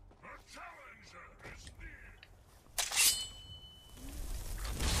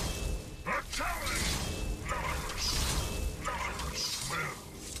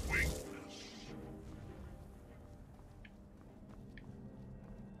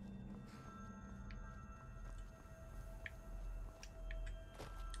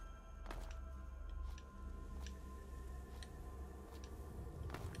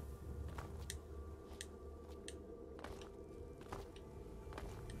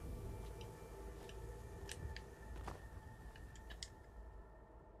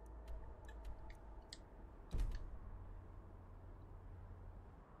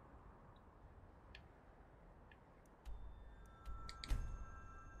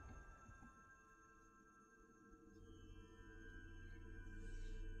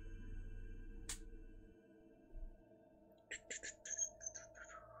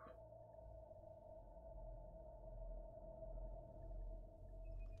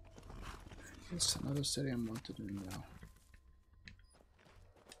 It's another city I'm wanted in now.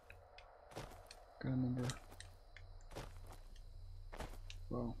 Gotta remember.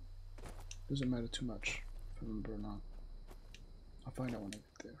 Well, doesn't matter too much if I remember or not. I'll find out when I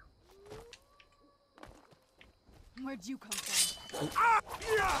get there. Where'd you come from?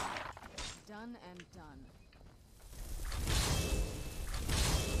 Done and done.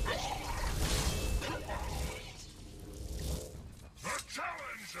 The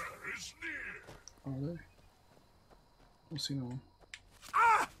challenger is near. Are they? We'll see no one.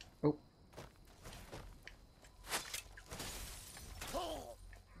 Oh.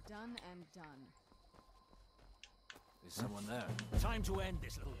 Done and done. Is someone there? Time to end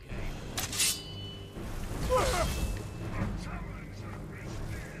this little game. The challenger is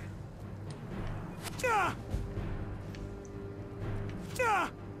near.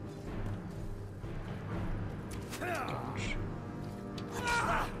 Gosh.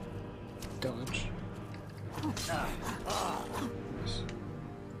 Dodge. Nice.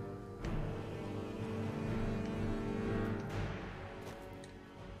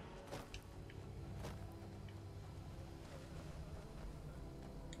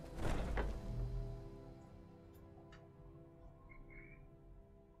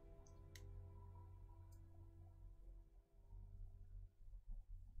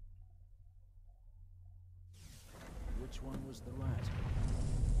 Which one was the rat?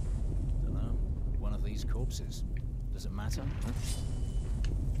 Dunno. One of these corpses. Does it matter?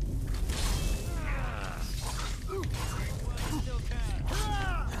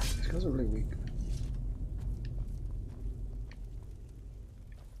 These guys are really weak.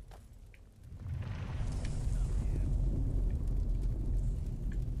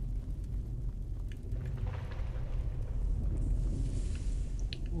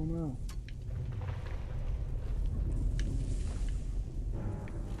 Oh no.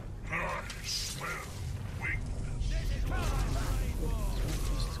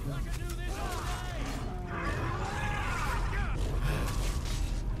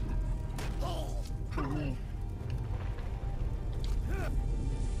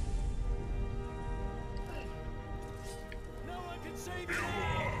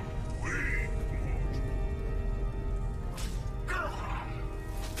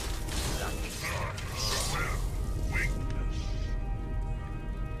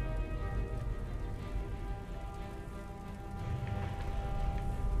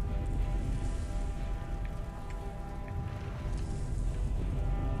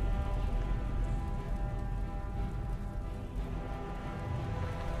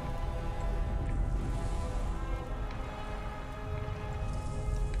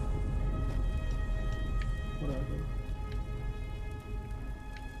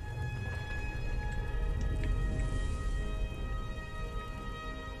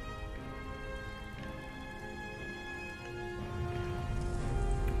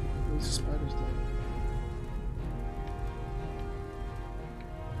 These spiders though.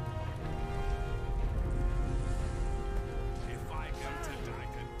 If I am to die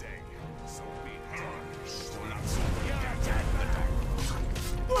today, so be it. Will not so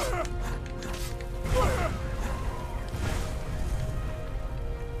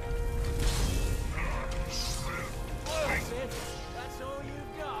That's it. That's all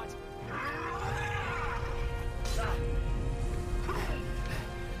you've got.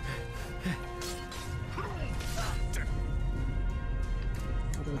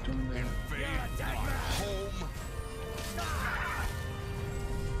 What are they doing there? home.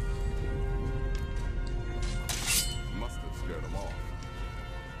 Must have scared them off.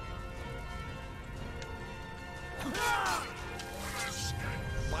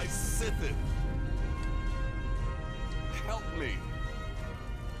 My Sithid! Help me!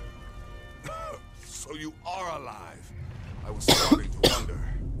 So you are alive. I was starting to wonder.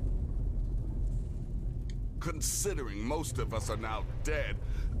 Considering most of us are now dead,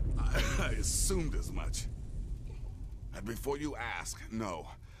 I assumed as much. And before you ask, no,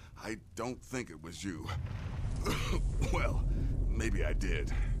 I don't think it was you. Well, maybe I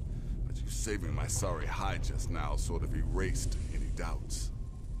did. But you saving my sorry hide just now sort of erased any doubts.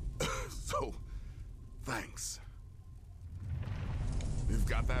 So, thanks. You've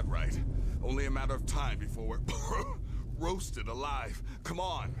got that right. Only a matter of time before we're roasted alive. Come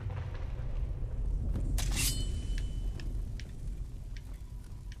on.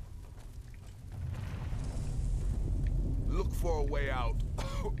 Look for a way out.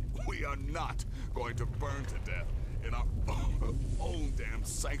 We are not going to burn to death in our own damn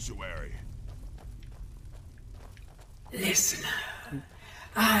sanctuary. Listener,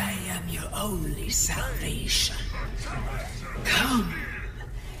 I am your only salvation. Come,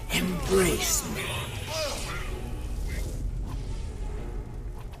 embrace me.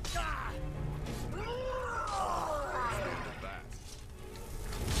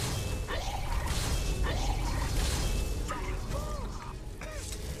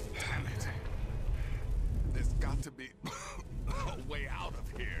 Damn it. There's got to be a way out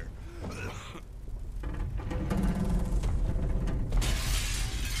of here.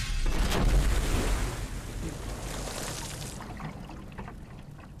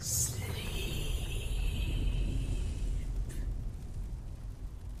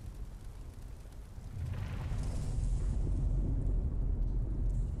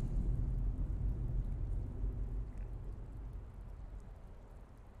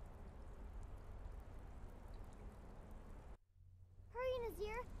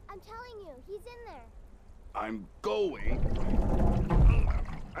 Nazir, I'm telling you, he's in there. I'm going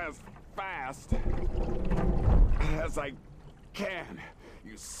as fast as I can.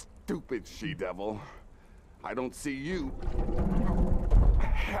 You stupid she-devil. I don't see you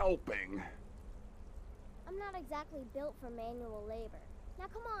helping. I'm not exactly built for manual labor. Now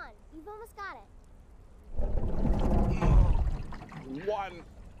come on, you've almost got it. One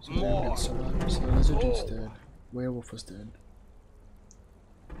So more. So lizard dude's dead. Werewolf was dead.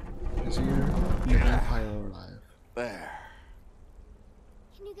 Vizier and the vampire are alive. There.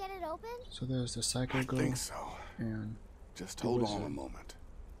 Can you get it open? So there's the psycho I girl. think so. And just the hold wizard. on a moment.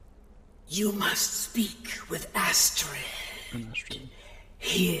 You must speak with Astrid. And Astrid.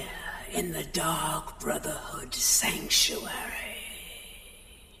 Here in the Dark Brotherhood Sanctuary.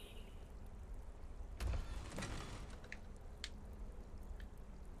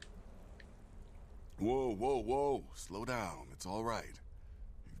 Whoa, whoa, whoa. Slow down. It's all right.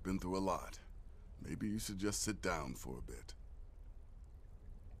 You've been through a lot. Maybe you should just sit down for a bit.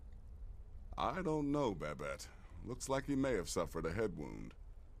 I don't know, Babette. Looks like he may have suffered a head wound.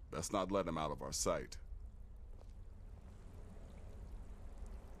 Best not let him out of our sight.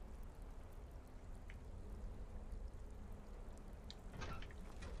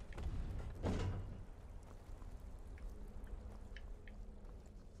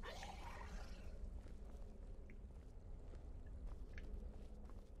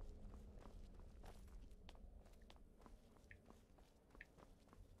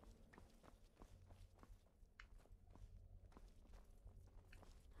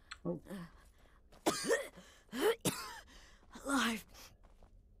 Oh. Alive.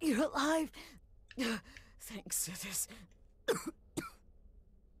 You're alive. Thanks to this.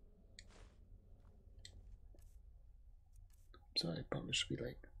 Sorry, probably should be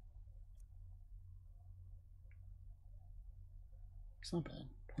like. It's not bad.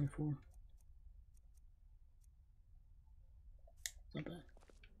 24. It's not bad.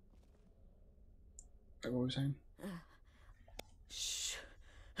 Like what were we saying? Shh.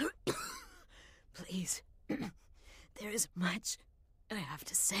 Please. There is much I have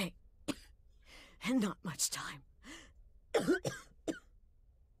to say. And not much time.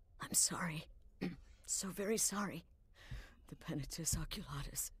 I'm sorry. So very sorry. The Penitus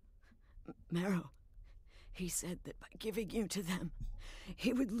Oculatus. Marrow. He said that by giving you to them,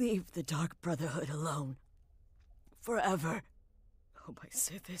 he would leave the Dark Brotherhood alone. Forever. Oh, my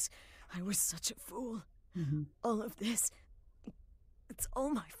Sithis, I was such a fool. All of this, it's all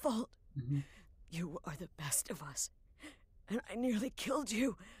my fault. You are the best of us. And I nearly killed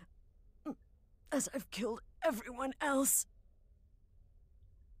you. As I've killed everyone else.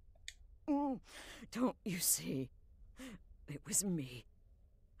 Don't you see? It was me.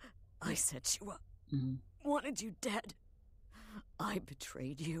 I set you up. Wanted you dead. I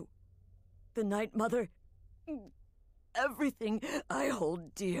betrayed you. The Night Mother. Everything I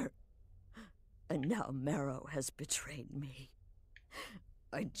hold dear. And now Marrow has betrayed me.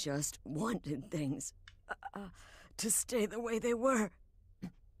 I just wanted things to stay the way they were.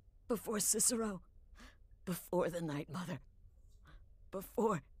 Before Cicero. Before the Night Mother.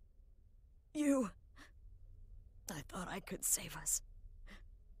 Before you. I thought I could save us.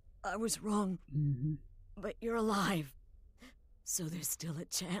 I was wrong. But you're alive. So there's still a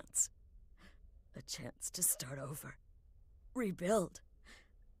chance. A chance to start over. Rebuild.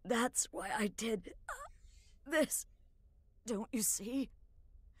 That's why I did this. Don't you see?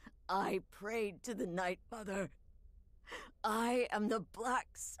 I prayed to the Night Mother. I am the Black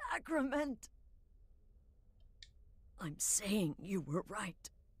Sacrament. I'm saying you were right.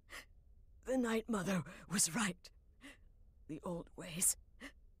 The Night Mother was right. The old ways.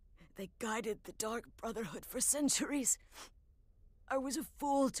 They guided the Dark Brotherhood for centuries. I was a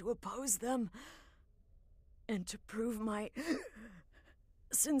fool to oppose them. And to prove my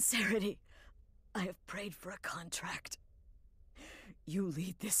sincerity, I have prayed for a contract. You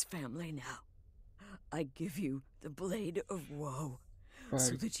lead this family now. I give you the Blade of Woe,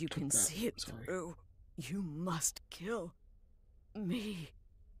 so that you can see it through. You must kill me.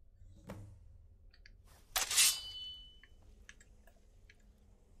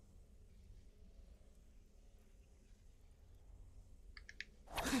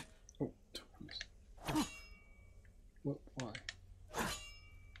 What? Why?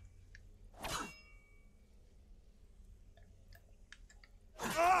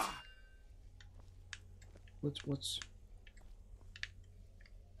 What's?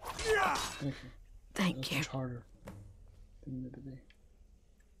 Thank you. Thank you. Much harder than it needed to be.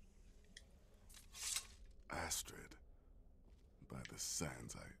 Astrid. By the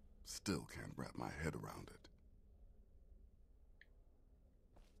sands, I still can't wrap my head around it.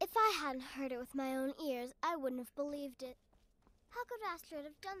 If I hadn't heard it with my own ears, I wouldn't have believed it. How could Astrid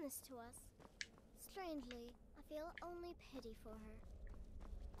have done this to us? Strangely, I feel only pity for her.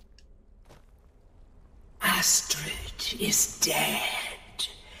 Astrid is dead.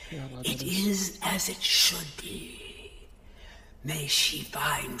 It is as it should be. May she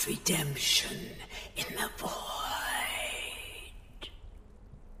find redemption in the void.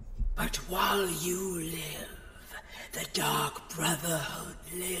 But while you live, the Dark Brotherhood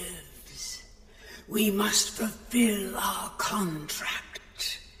lives. We must fulfill our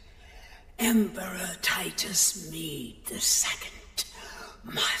contract. Emperor Titus Mede II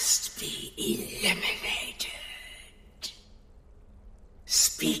must be eliminated.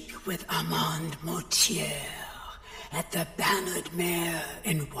 Speak with Armand Mortier at the Bannered Mare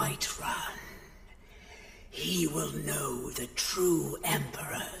in Whiterun. He will know the true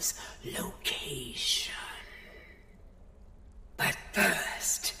Emperor's location. But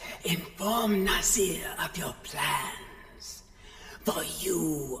first, inform Nazir of your plans, for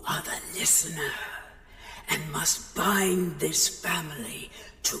you are the listener and must bind this family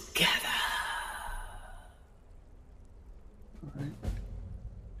together. All right.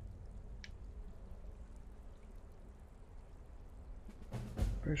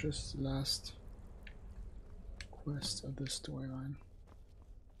 Precious last quest of this storyline.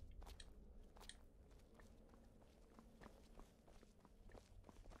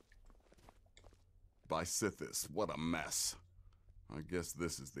 By Sithis, what a mess. I guess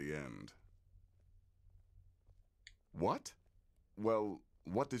this is the end. What? Well,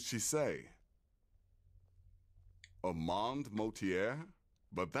 what did she say? Armand Mortier?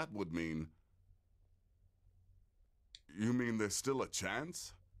 But that would mean... You mean there's still a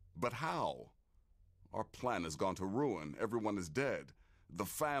chance? But how? Our plan has gone to ruin. Everyone is dead. The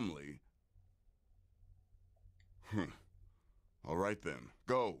family... All right then.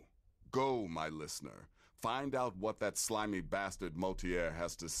 Go. Go, my listener. Find out what that slimy bastard Mortier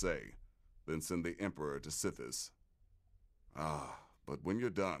has to say. Then send the Emperor to Sithis. Ah, but when you're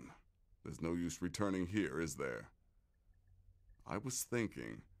done, there's no use returning here, is there? I was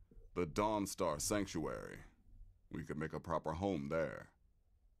thinking, the Dawnstar Sanctuary. We could make a proper home there.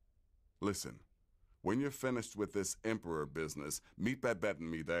 Listen, when you're finished with this Emperor business, meet Babette and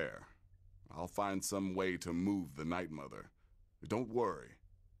me there. I'll find some way to move the Night Mother. Don't worry.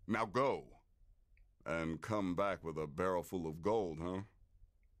 Now go. And come back with a barrel full of gold, huh?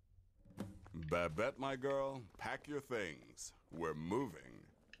 Babette, my girl, pack your things. We're moving.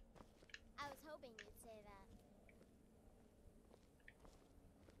 I was hoping you'd say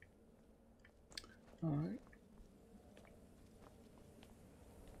that. All right.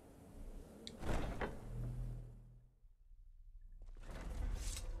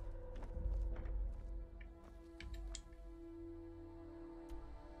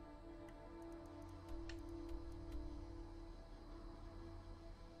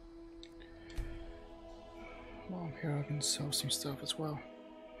 While I'm here, I can sell some stuff as well.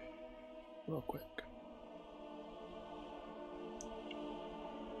 Real quick.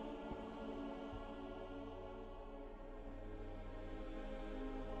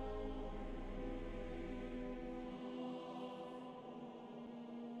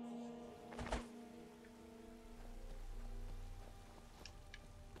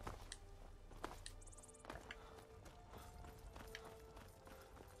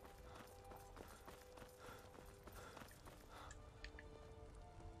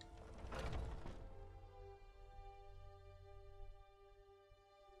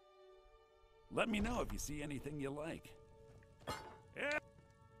 Let me know if you see anything you like. Yeah.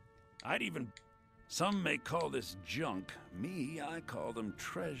 I'd even... Some may call this junk. Me, I call them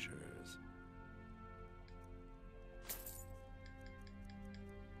treasures.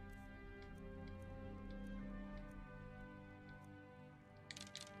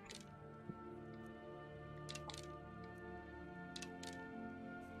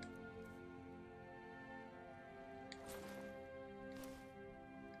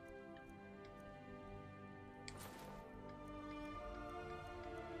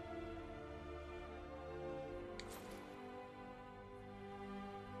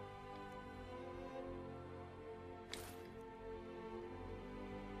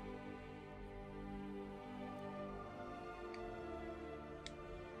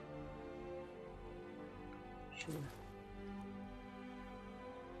 Sure.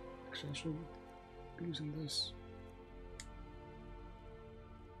 Actually, I should be using this.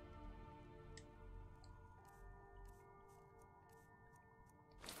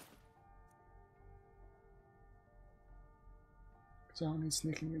 Because I don't need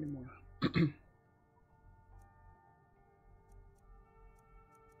sneaking anymore.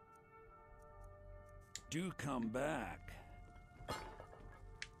 Do come back.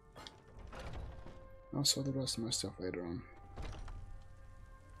 I'll sell the rest of my stuff later on.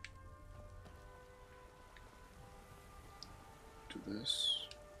 this.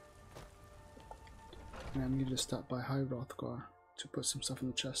 And I need to stop by High Rothgar to put some stuff in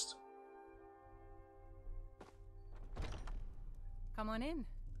the chest. Come on in.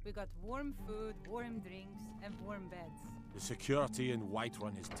 We got warm food, warm drinks, and warm beds. The security in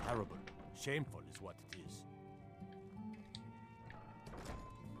Whiterun is terrible. Shameful is what it is.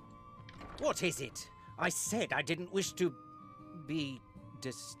 What is it? I said I didn't wish to be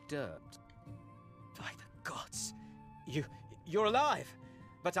disturbed. By the gods. You're alive.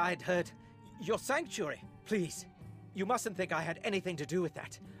 But I had heard your sanctuary. Please, you mustn't think I had anything to do with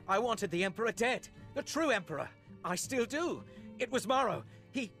that. I wanted the Emperor dead. The true Emperor. I still do. It was Morrow.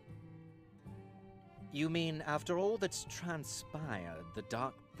 He... You mean after all that's transpired, the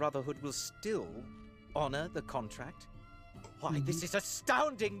Dark Brotherhood will still honor the contract? Why, this is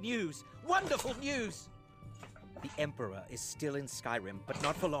astounding news! Wonderful news! The Emperor is still in Skyrim, but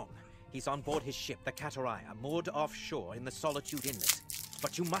not for long. He's on board his ship, the Kataraya, moored offshore in the Solitude Inlet.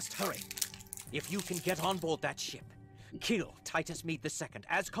 But you must hurry. If you can get on board that ship, kill Titus Mead II,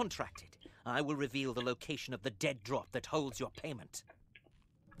 as contracted, I will reveal the location of the dead drop that holds your payment.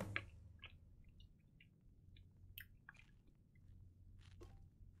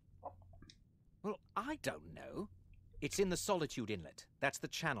 Well, I don't know. It's in the Solitude Inlet. That's the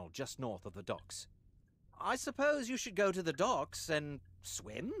channel just north of the docks. I suppose you should go to the docks and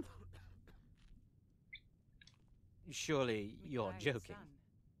swim? Surely you're joking.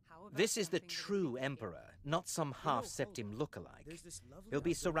 This is the true Emperor, not some half-septim lookalike. He'll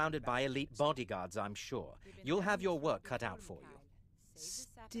be surrounded by elite bodyguards, I'm sure. You'll have your work cut out for you.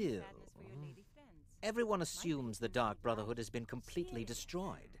 Still, everyone assumes the Dark Brotherhood has been completely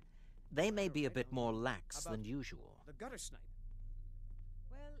destroyed. They may be a bit more lax than usual. The gutter snipe.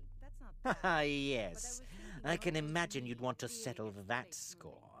 Well, that's not... Ah, yes. I can imagine you'd want to settle that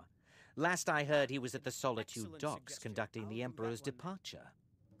score. Last I heard, he was at the Solitude docks conducting the Emperor's departure.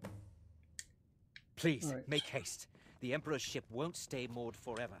 Please, make haste. The Emperor's ship won't stay moored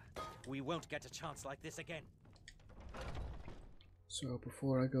forever. We won't get a chance like this again. So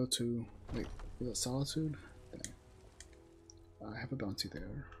before I go to... Wait, is it Solitude? Dang. I have a bounty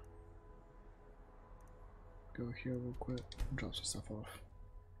there. Go here real quick and drop some stuff off.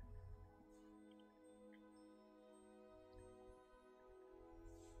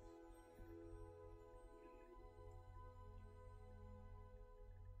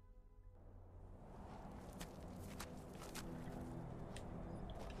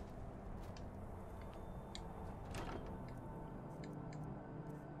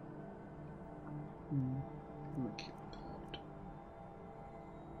 I'm gonna keep that.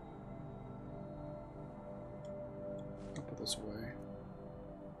 I'll put this away.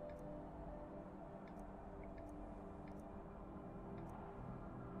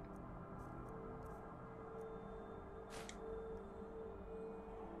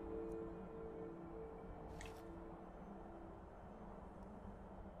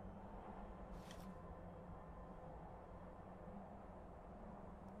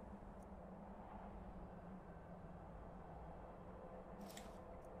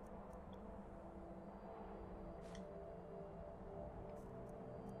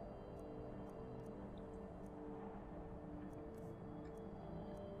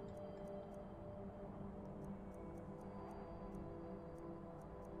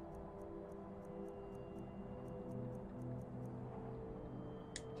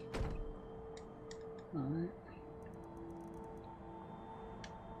 Alright.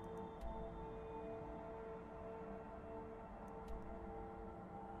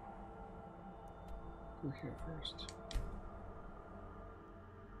 Go here first.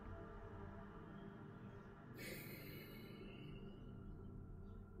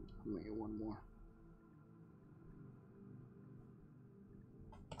 I'm gonna get one more.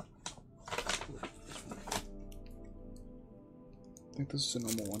 I think this is a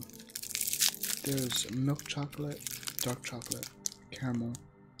normal one. There's milk chocolate, dark chocolate, caramel,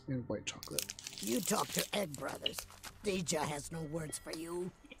 and white chocolate. You talk to Egg Brothers. Deja has no words for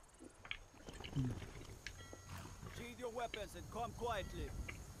you. Sheathe your weapons and come quietly.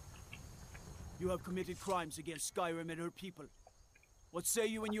 You have committed crimes against Skyrim and her people. What say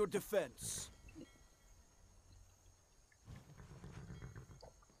you in your defense?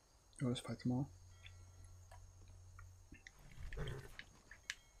 Oh, let's fight them all.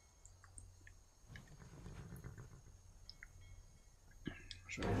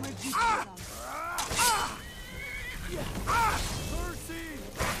 Sure. Mercy!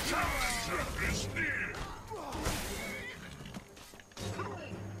 Challenger is near!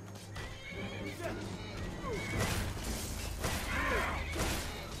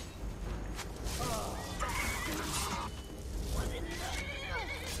 Was it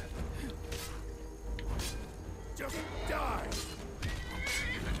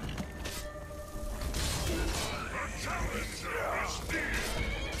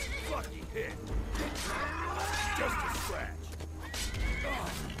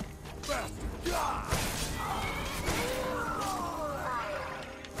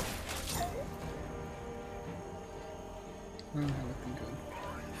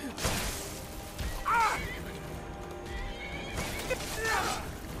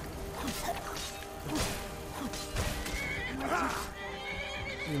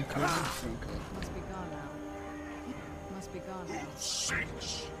Okay. Must be gone now. Must be gone now.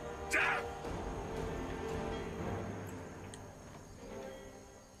 Six. Death.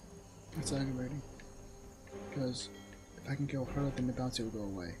 It's aggravating. Because if I can kill her, then the bounty will go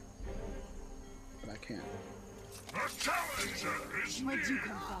away. But I can't. The challenger is Where'd you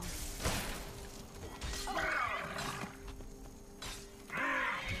come from?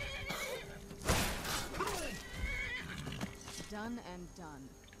 Done and done.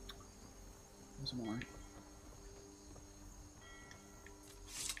 There's more.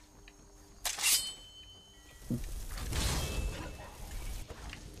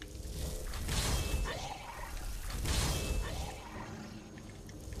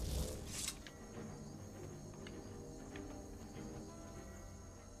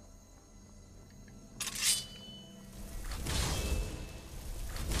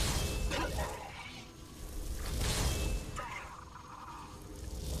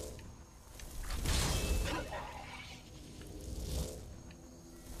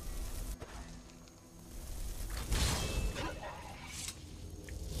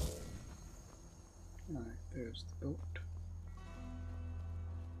 Alright, there's the boat.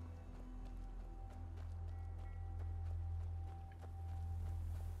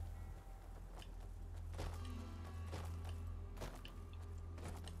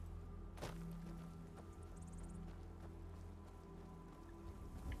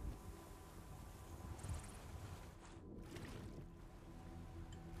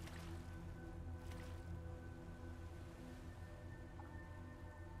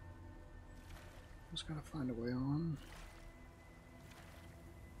 Just gotta find a way on.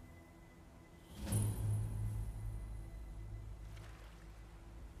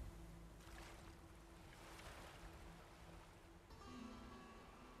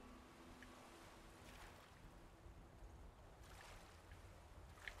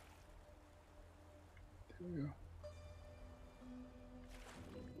 There we go.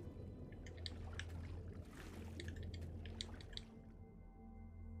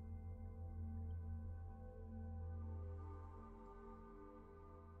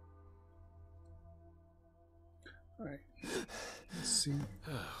 Alright, let's see.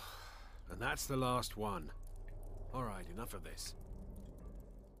 And that's the last one. Alright, enough of this.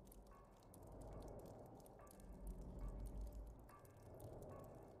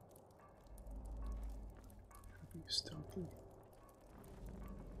 Be stealthy.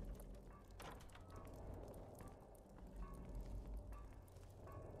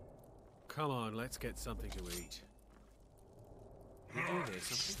 Come on, let's get something to eat. Did you hear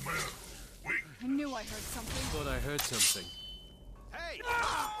something? I knew I heard something. Thought I heard something. Hey!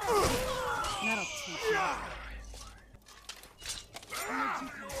 That'll teach you.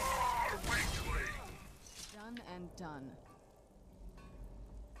 Done and done.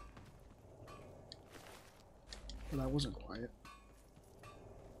 But that wasn't quiet.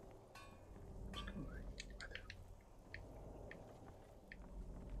 Just go right there.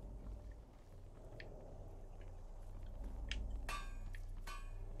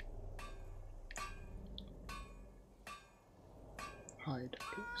 Hide,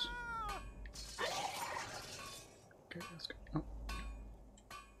 please. Okay, let's go. Oh.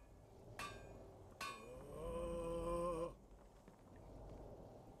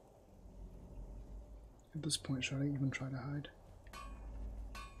 At this point, should I even try to hide?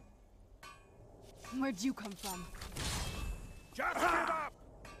 Where'd you come from? Just give up!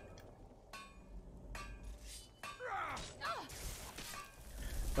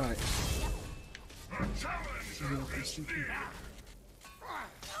 Alright.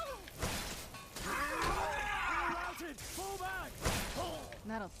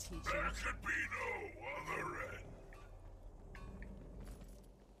 That'll teach you. There could be no other end.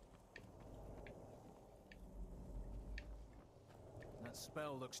 That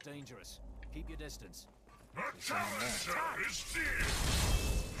spell looks dangerous. Keep your distance. The challenger is dear.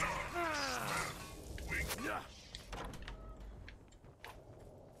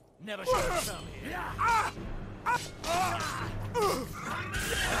 Never should have come here.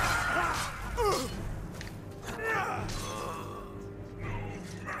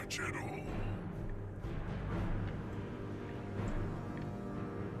 No match at all.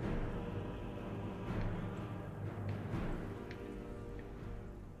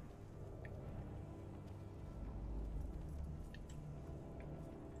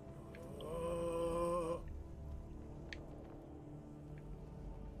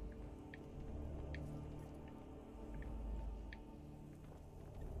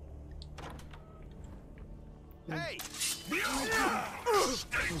 Hey!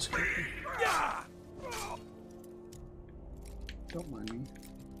 Don't mind me.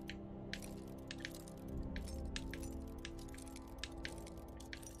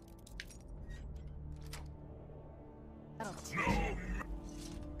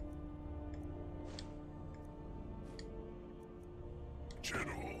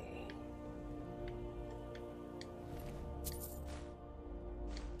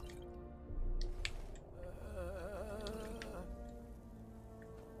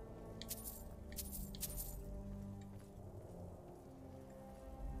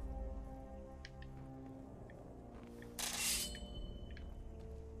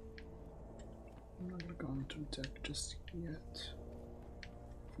 I'm not gonna go onto the deck just yet.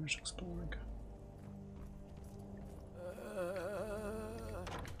 Finish exploring.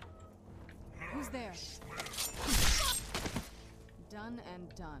 Who's there? Done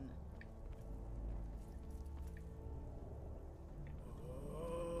and done.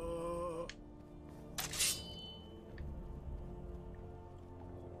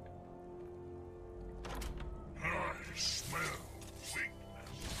 I smell weakness.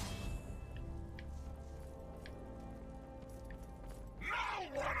 Now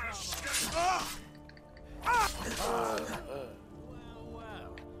what escape?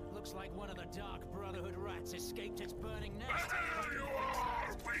 Well, looks like one of the Dark Brotherhood rats escaped its burning nest. There you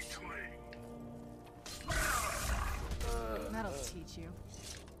are, weakling. That'll teach you.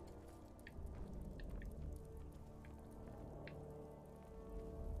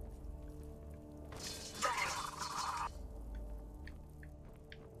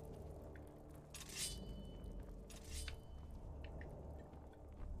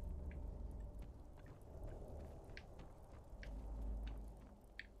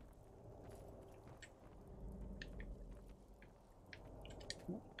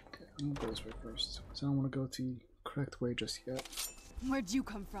 Okay, I'm gonna go this way first, because I don't want to go the correct way just yet. Where'd you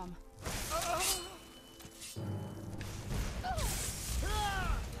come from? That's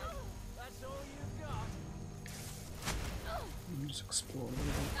all you've got. Let me just explore a little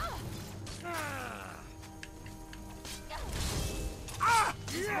bit.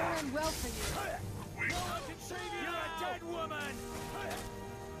 It's going well for you. No one can save you. You're a dead woman.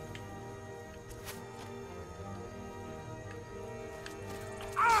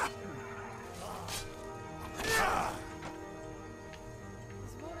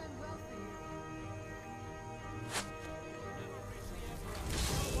 It's going well for you.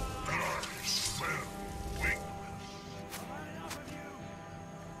 I smell weakness.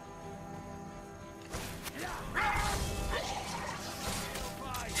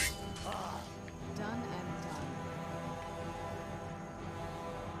 Done and done.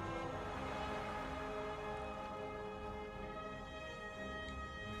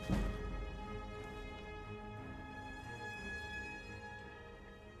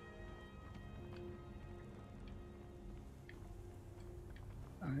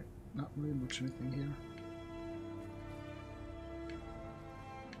 Alright, not really much anything here.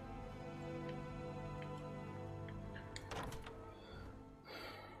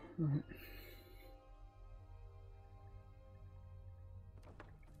 Alright.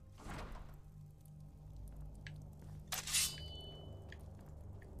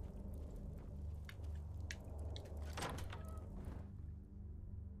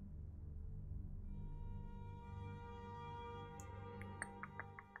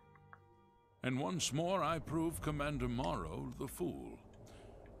 And once more I prove Commander Morrow the fool.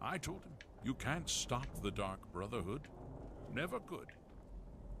 I told him, you can't stop the Dark Brotherhood. Never could.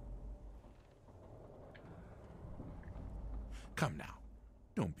 Come now,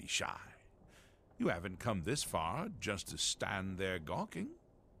 don't be shy. You haven't come this far just to stand there gawking.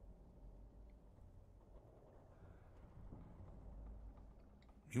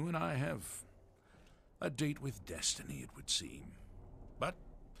 You and I have a date with destiny, it would seem. But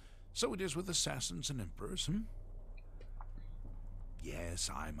so it is with assassins and emperors, Yes,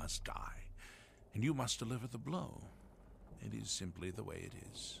 I must die, and you must deliver the blow. It is simply the way it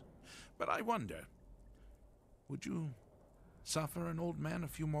is. But I wonder, would you suffer an old man a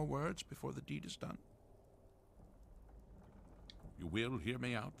few more words before the deed is done? You will hear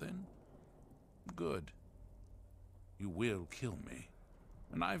me out, then? Good. You will kill me,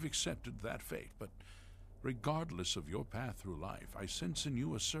 and I've accepted that fate, but regardless of your path through life, I sense in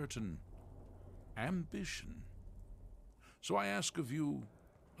you a certain ambition. So I ask of you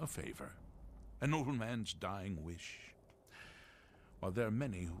a favor, an old man's dying wish. While there are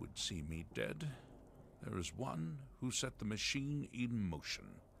many who would see me dead, there is one who set the machine in motion.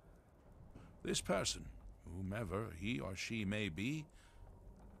 This person, whomever he or she may be,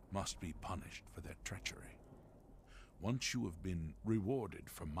 must be punished for their treachery. Once you have been rewarded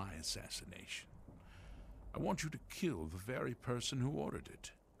for my assassination, I want you to kill the very person who ordered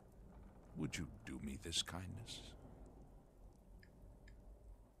it. Would you do me this kindness?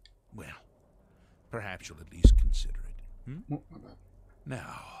 Well, perhaps you'll at least consider it.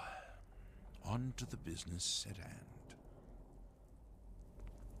 Now, on to the business at hand.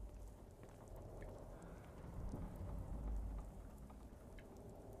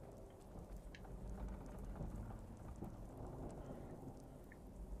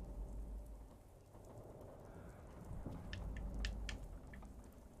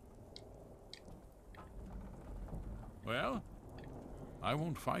 Well, I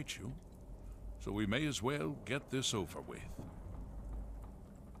won't fight you. so we may as well get this over with.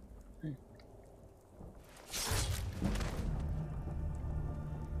 Hey.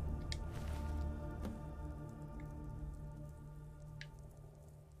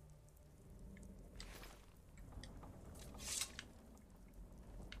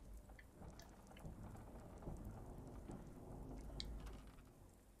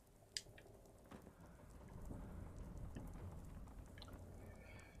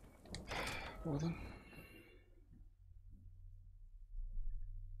 Well then.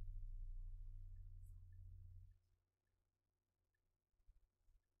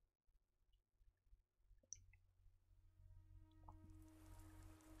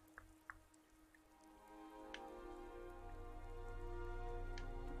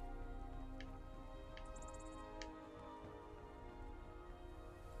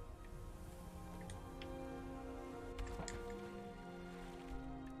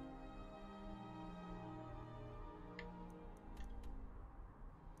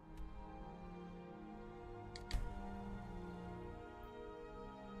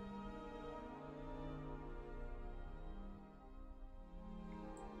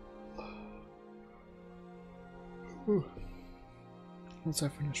 Whew. Once I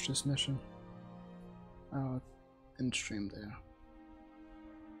finish this mission, I'll end stream there.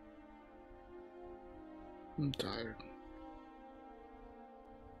 I'm tired.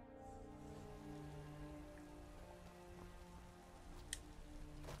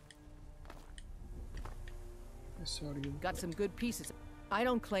 I saw you. Got some good pieces. I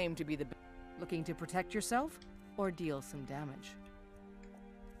don't claim to be the looking to protect yourself or deal some damage.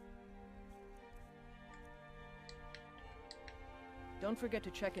 Don't forget to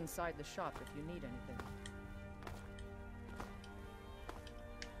check inside the shop if you need anything.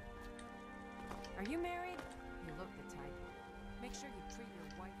 Are you married? You look the type. Make sure you treat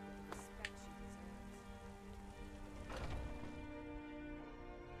your wife with the respect she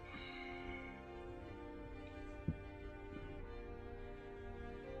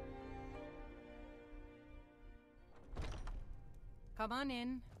deserves. Come on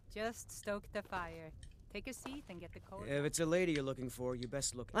in. Just stoke the fire. Take a seat and get the coat. If it's a lady you're looking for, you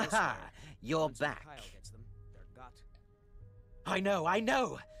best look Aha! elsewhere. You're Once back. Kyle gets them, they're got. I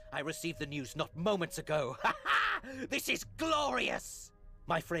know! I received the news not moments ago. Ha ha! This is glorious!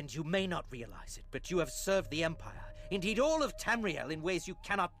 My friend, you may not realize it, but you have served the Empire, indeed all of Tamriel, in ways you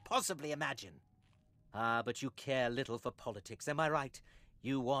cannot possibly imagine. Ah, but you care little for politics, am I right?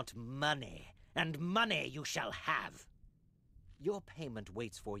 You want money, and money you shall have. Your payment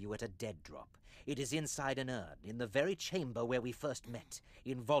waits for you at a dead drop. It is inside an urn, in the very chamber where we first met,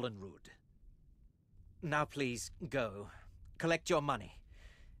 in Vollenrud. Now please, go. Collect your money,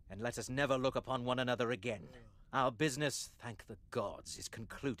 and let us never look upon one another again. Our business, thank the gods, is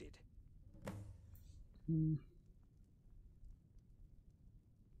concluded.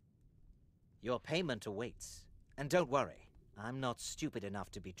 Your payment awaits. And don't worry, I'm not stupid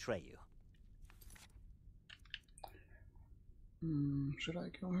enough to betray you. Should I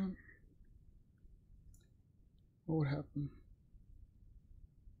kill him? What would happen?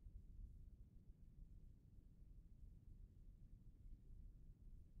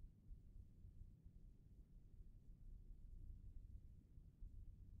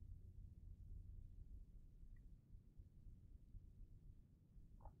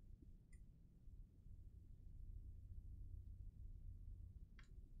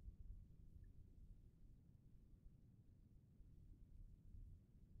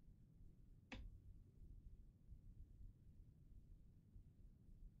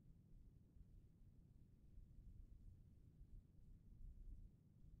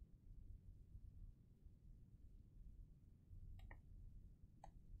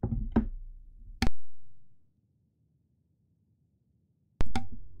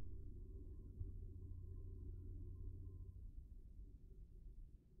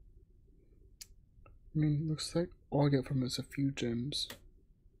 I mean, looks like all I get from it is a few gems.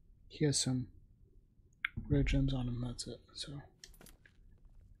 He has some rare gems on him, that's it. So,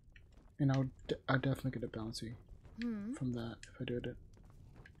 and I'll definitely get a bounty from that if I did it.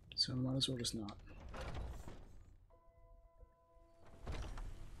 So might as well just not.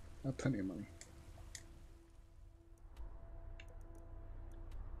 I have plenty of money.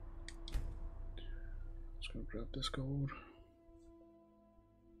 Just gonna grab this gold.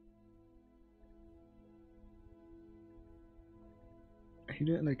 He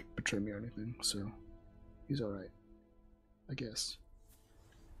didn't like betray me or anything, so he's alright, I guess.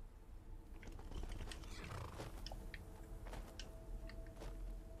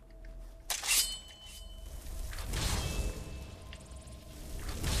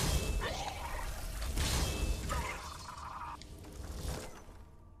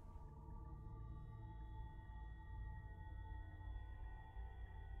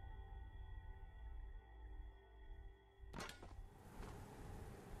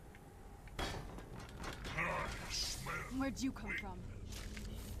 Where'd you come from?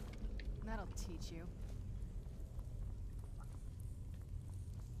 That'll teach you.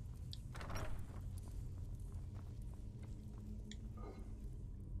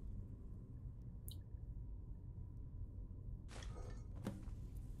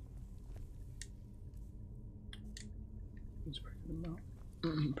 It's a pretty good amount.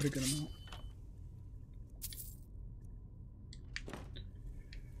 Pretty good amount.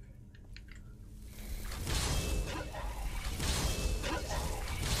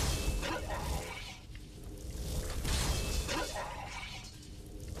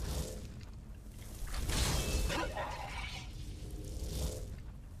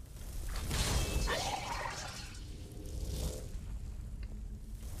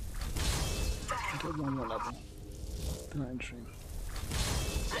 Get one more level. Then I entry.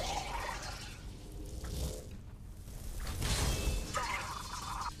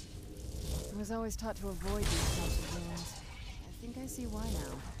 I was always taught to avoid these types of ruins. I think I see why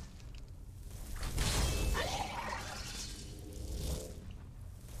now.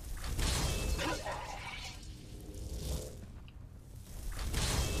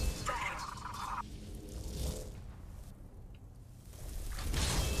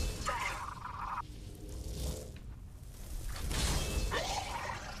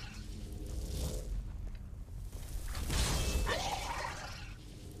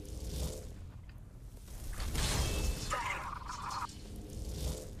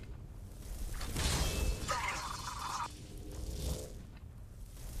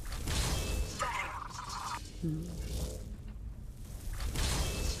 And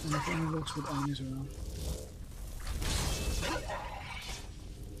it only works with enemies around.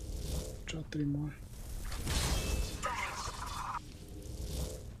 Draw 3 more.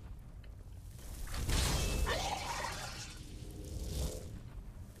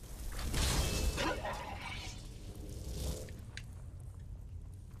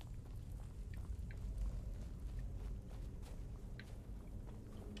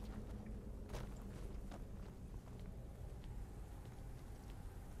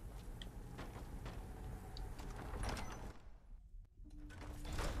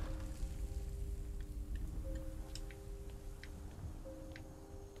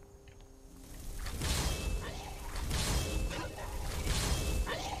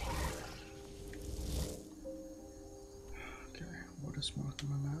 Is marked on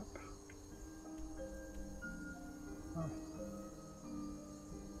my map.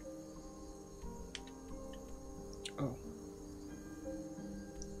 Oh.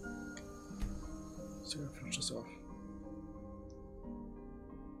 So I gotta finish this off.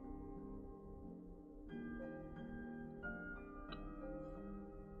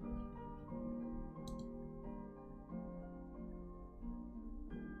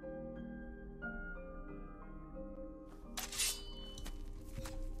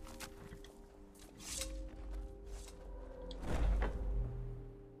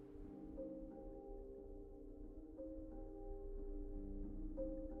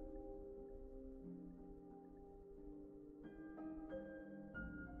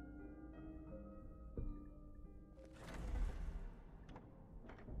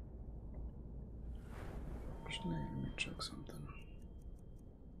 Actually, let me check something.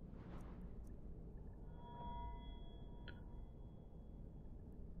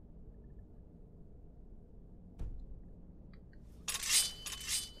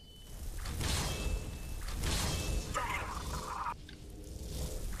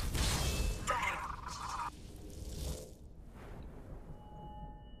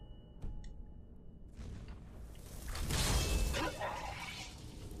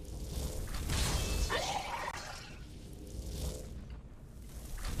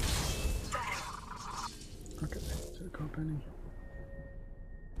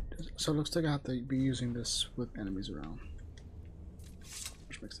 So it looks like I have to be using this with enemies around,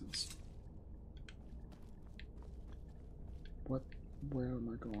 which makes sense. What? Where am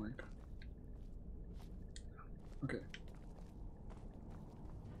I going? Okay.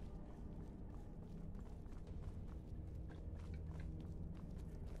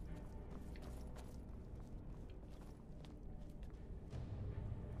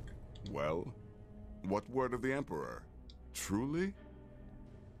 Well, what word of the Emperor? Truly?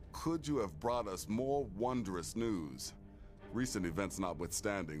 Could you have brought us more wondrous news? Recent events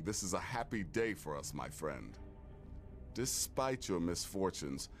notwithstanding, this is a happy day for us, my friend. Despite your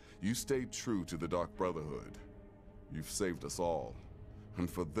misfortunes, you stayed true to the Dark Brotherhood. You've saved us all, and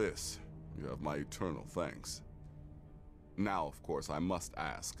for this, you have my eternal thanks. Now, of course, I must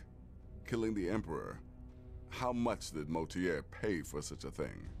ask, killing the Emperor, how much did Motier pay for such a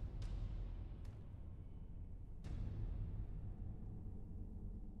thing?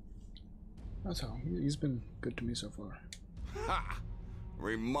 That's all. He's been good to me so far. Ha!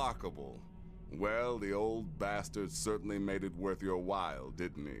 Remarkable. Well, the old bastard certainly made it worth your while,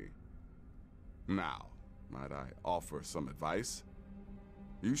 didn't he? Now, might I offer some advice?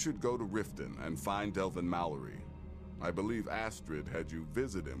 You should go to Riften and find Delvin Mallory. I believe Astrid had you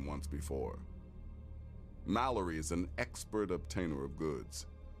visit him once before. Mallory is an expert obtainer of goods.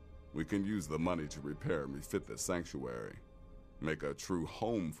 We can use the money to repair and refit the sanctuary. Make a true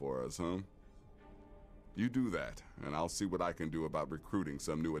home for us, huh? You do that, and I'll see what I can do about recruiting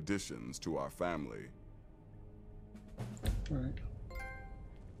some new additions to our family. All right.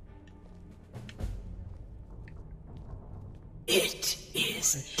 It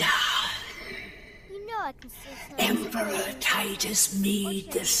is done. You know I can still tell Emperor Titus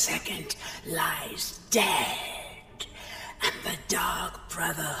Mede II lies dead, and the Dark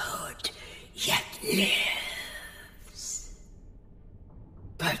Brotherhood yet lives.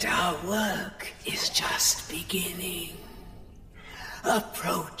 But our work is just beginning.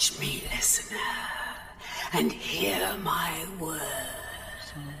 Approach me, listener, and hear my words.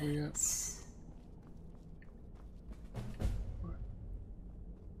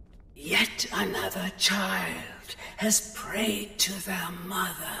 Yet another child has prayed to their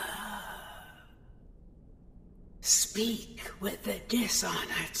mother. Speak with the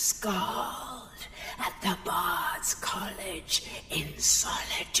dishonored Skald at the Bard's College in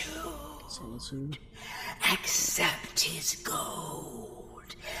solitude. Accept his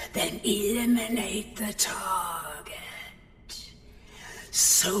gold, then eliminate the target.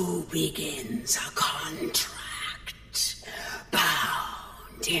 So begins a contract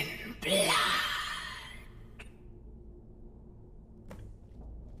bound in blood.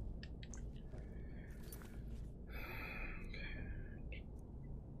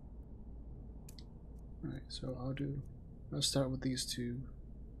 Alright, so I'll start with these two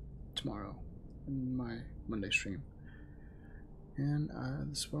tomorrow in my Monday stream. And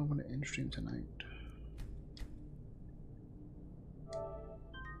this is what I'm going to end stream tonight.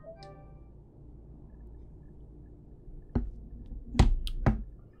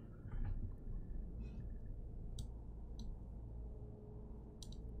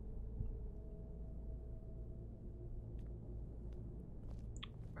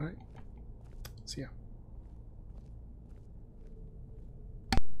 Alright, see ya.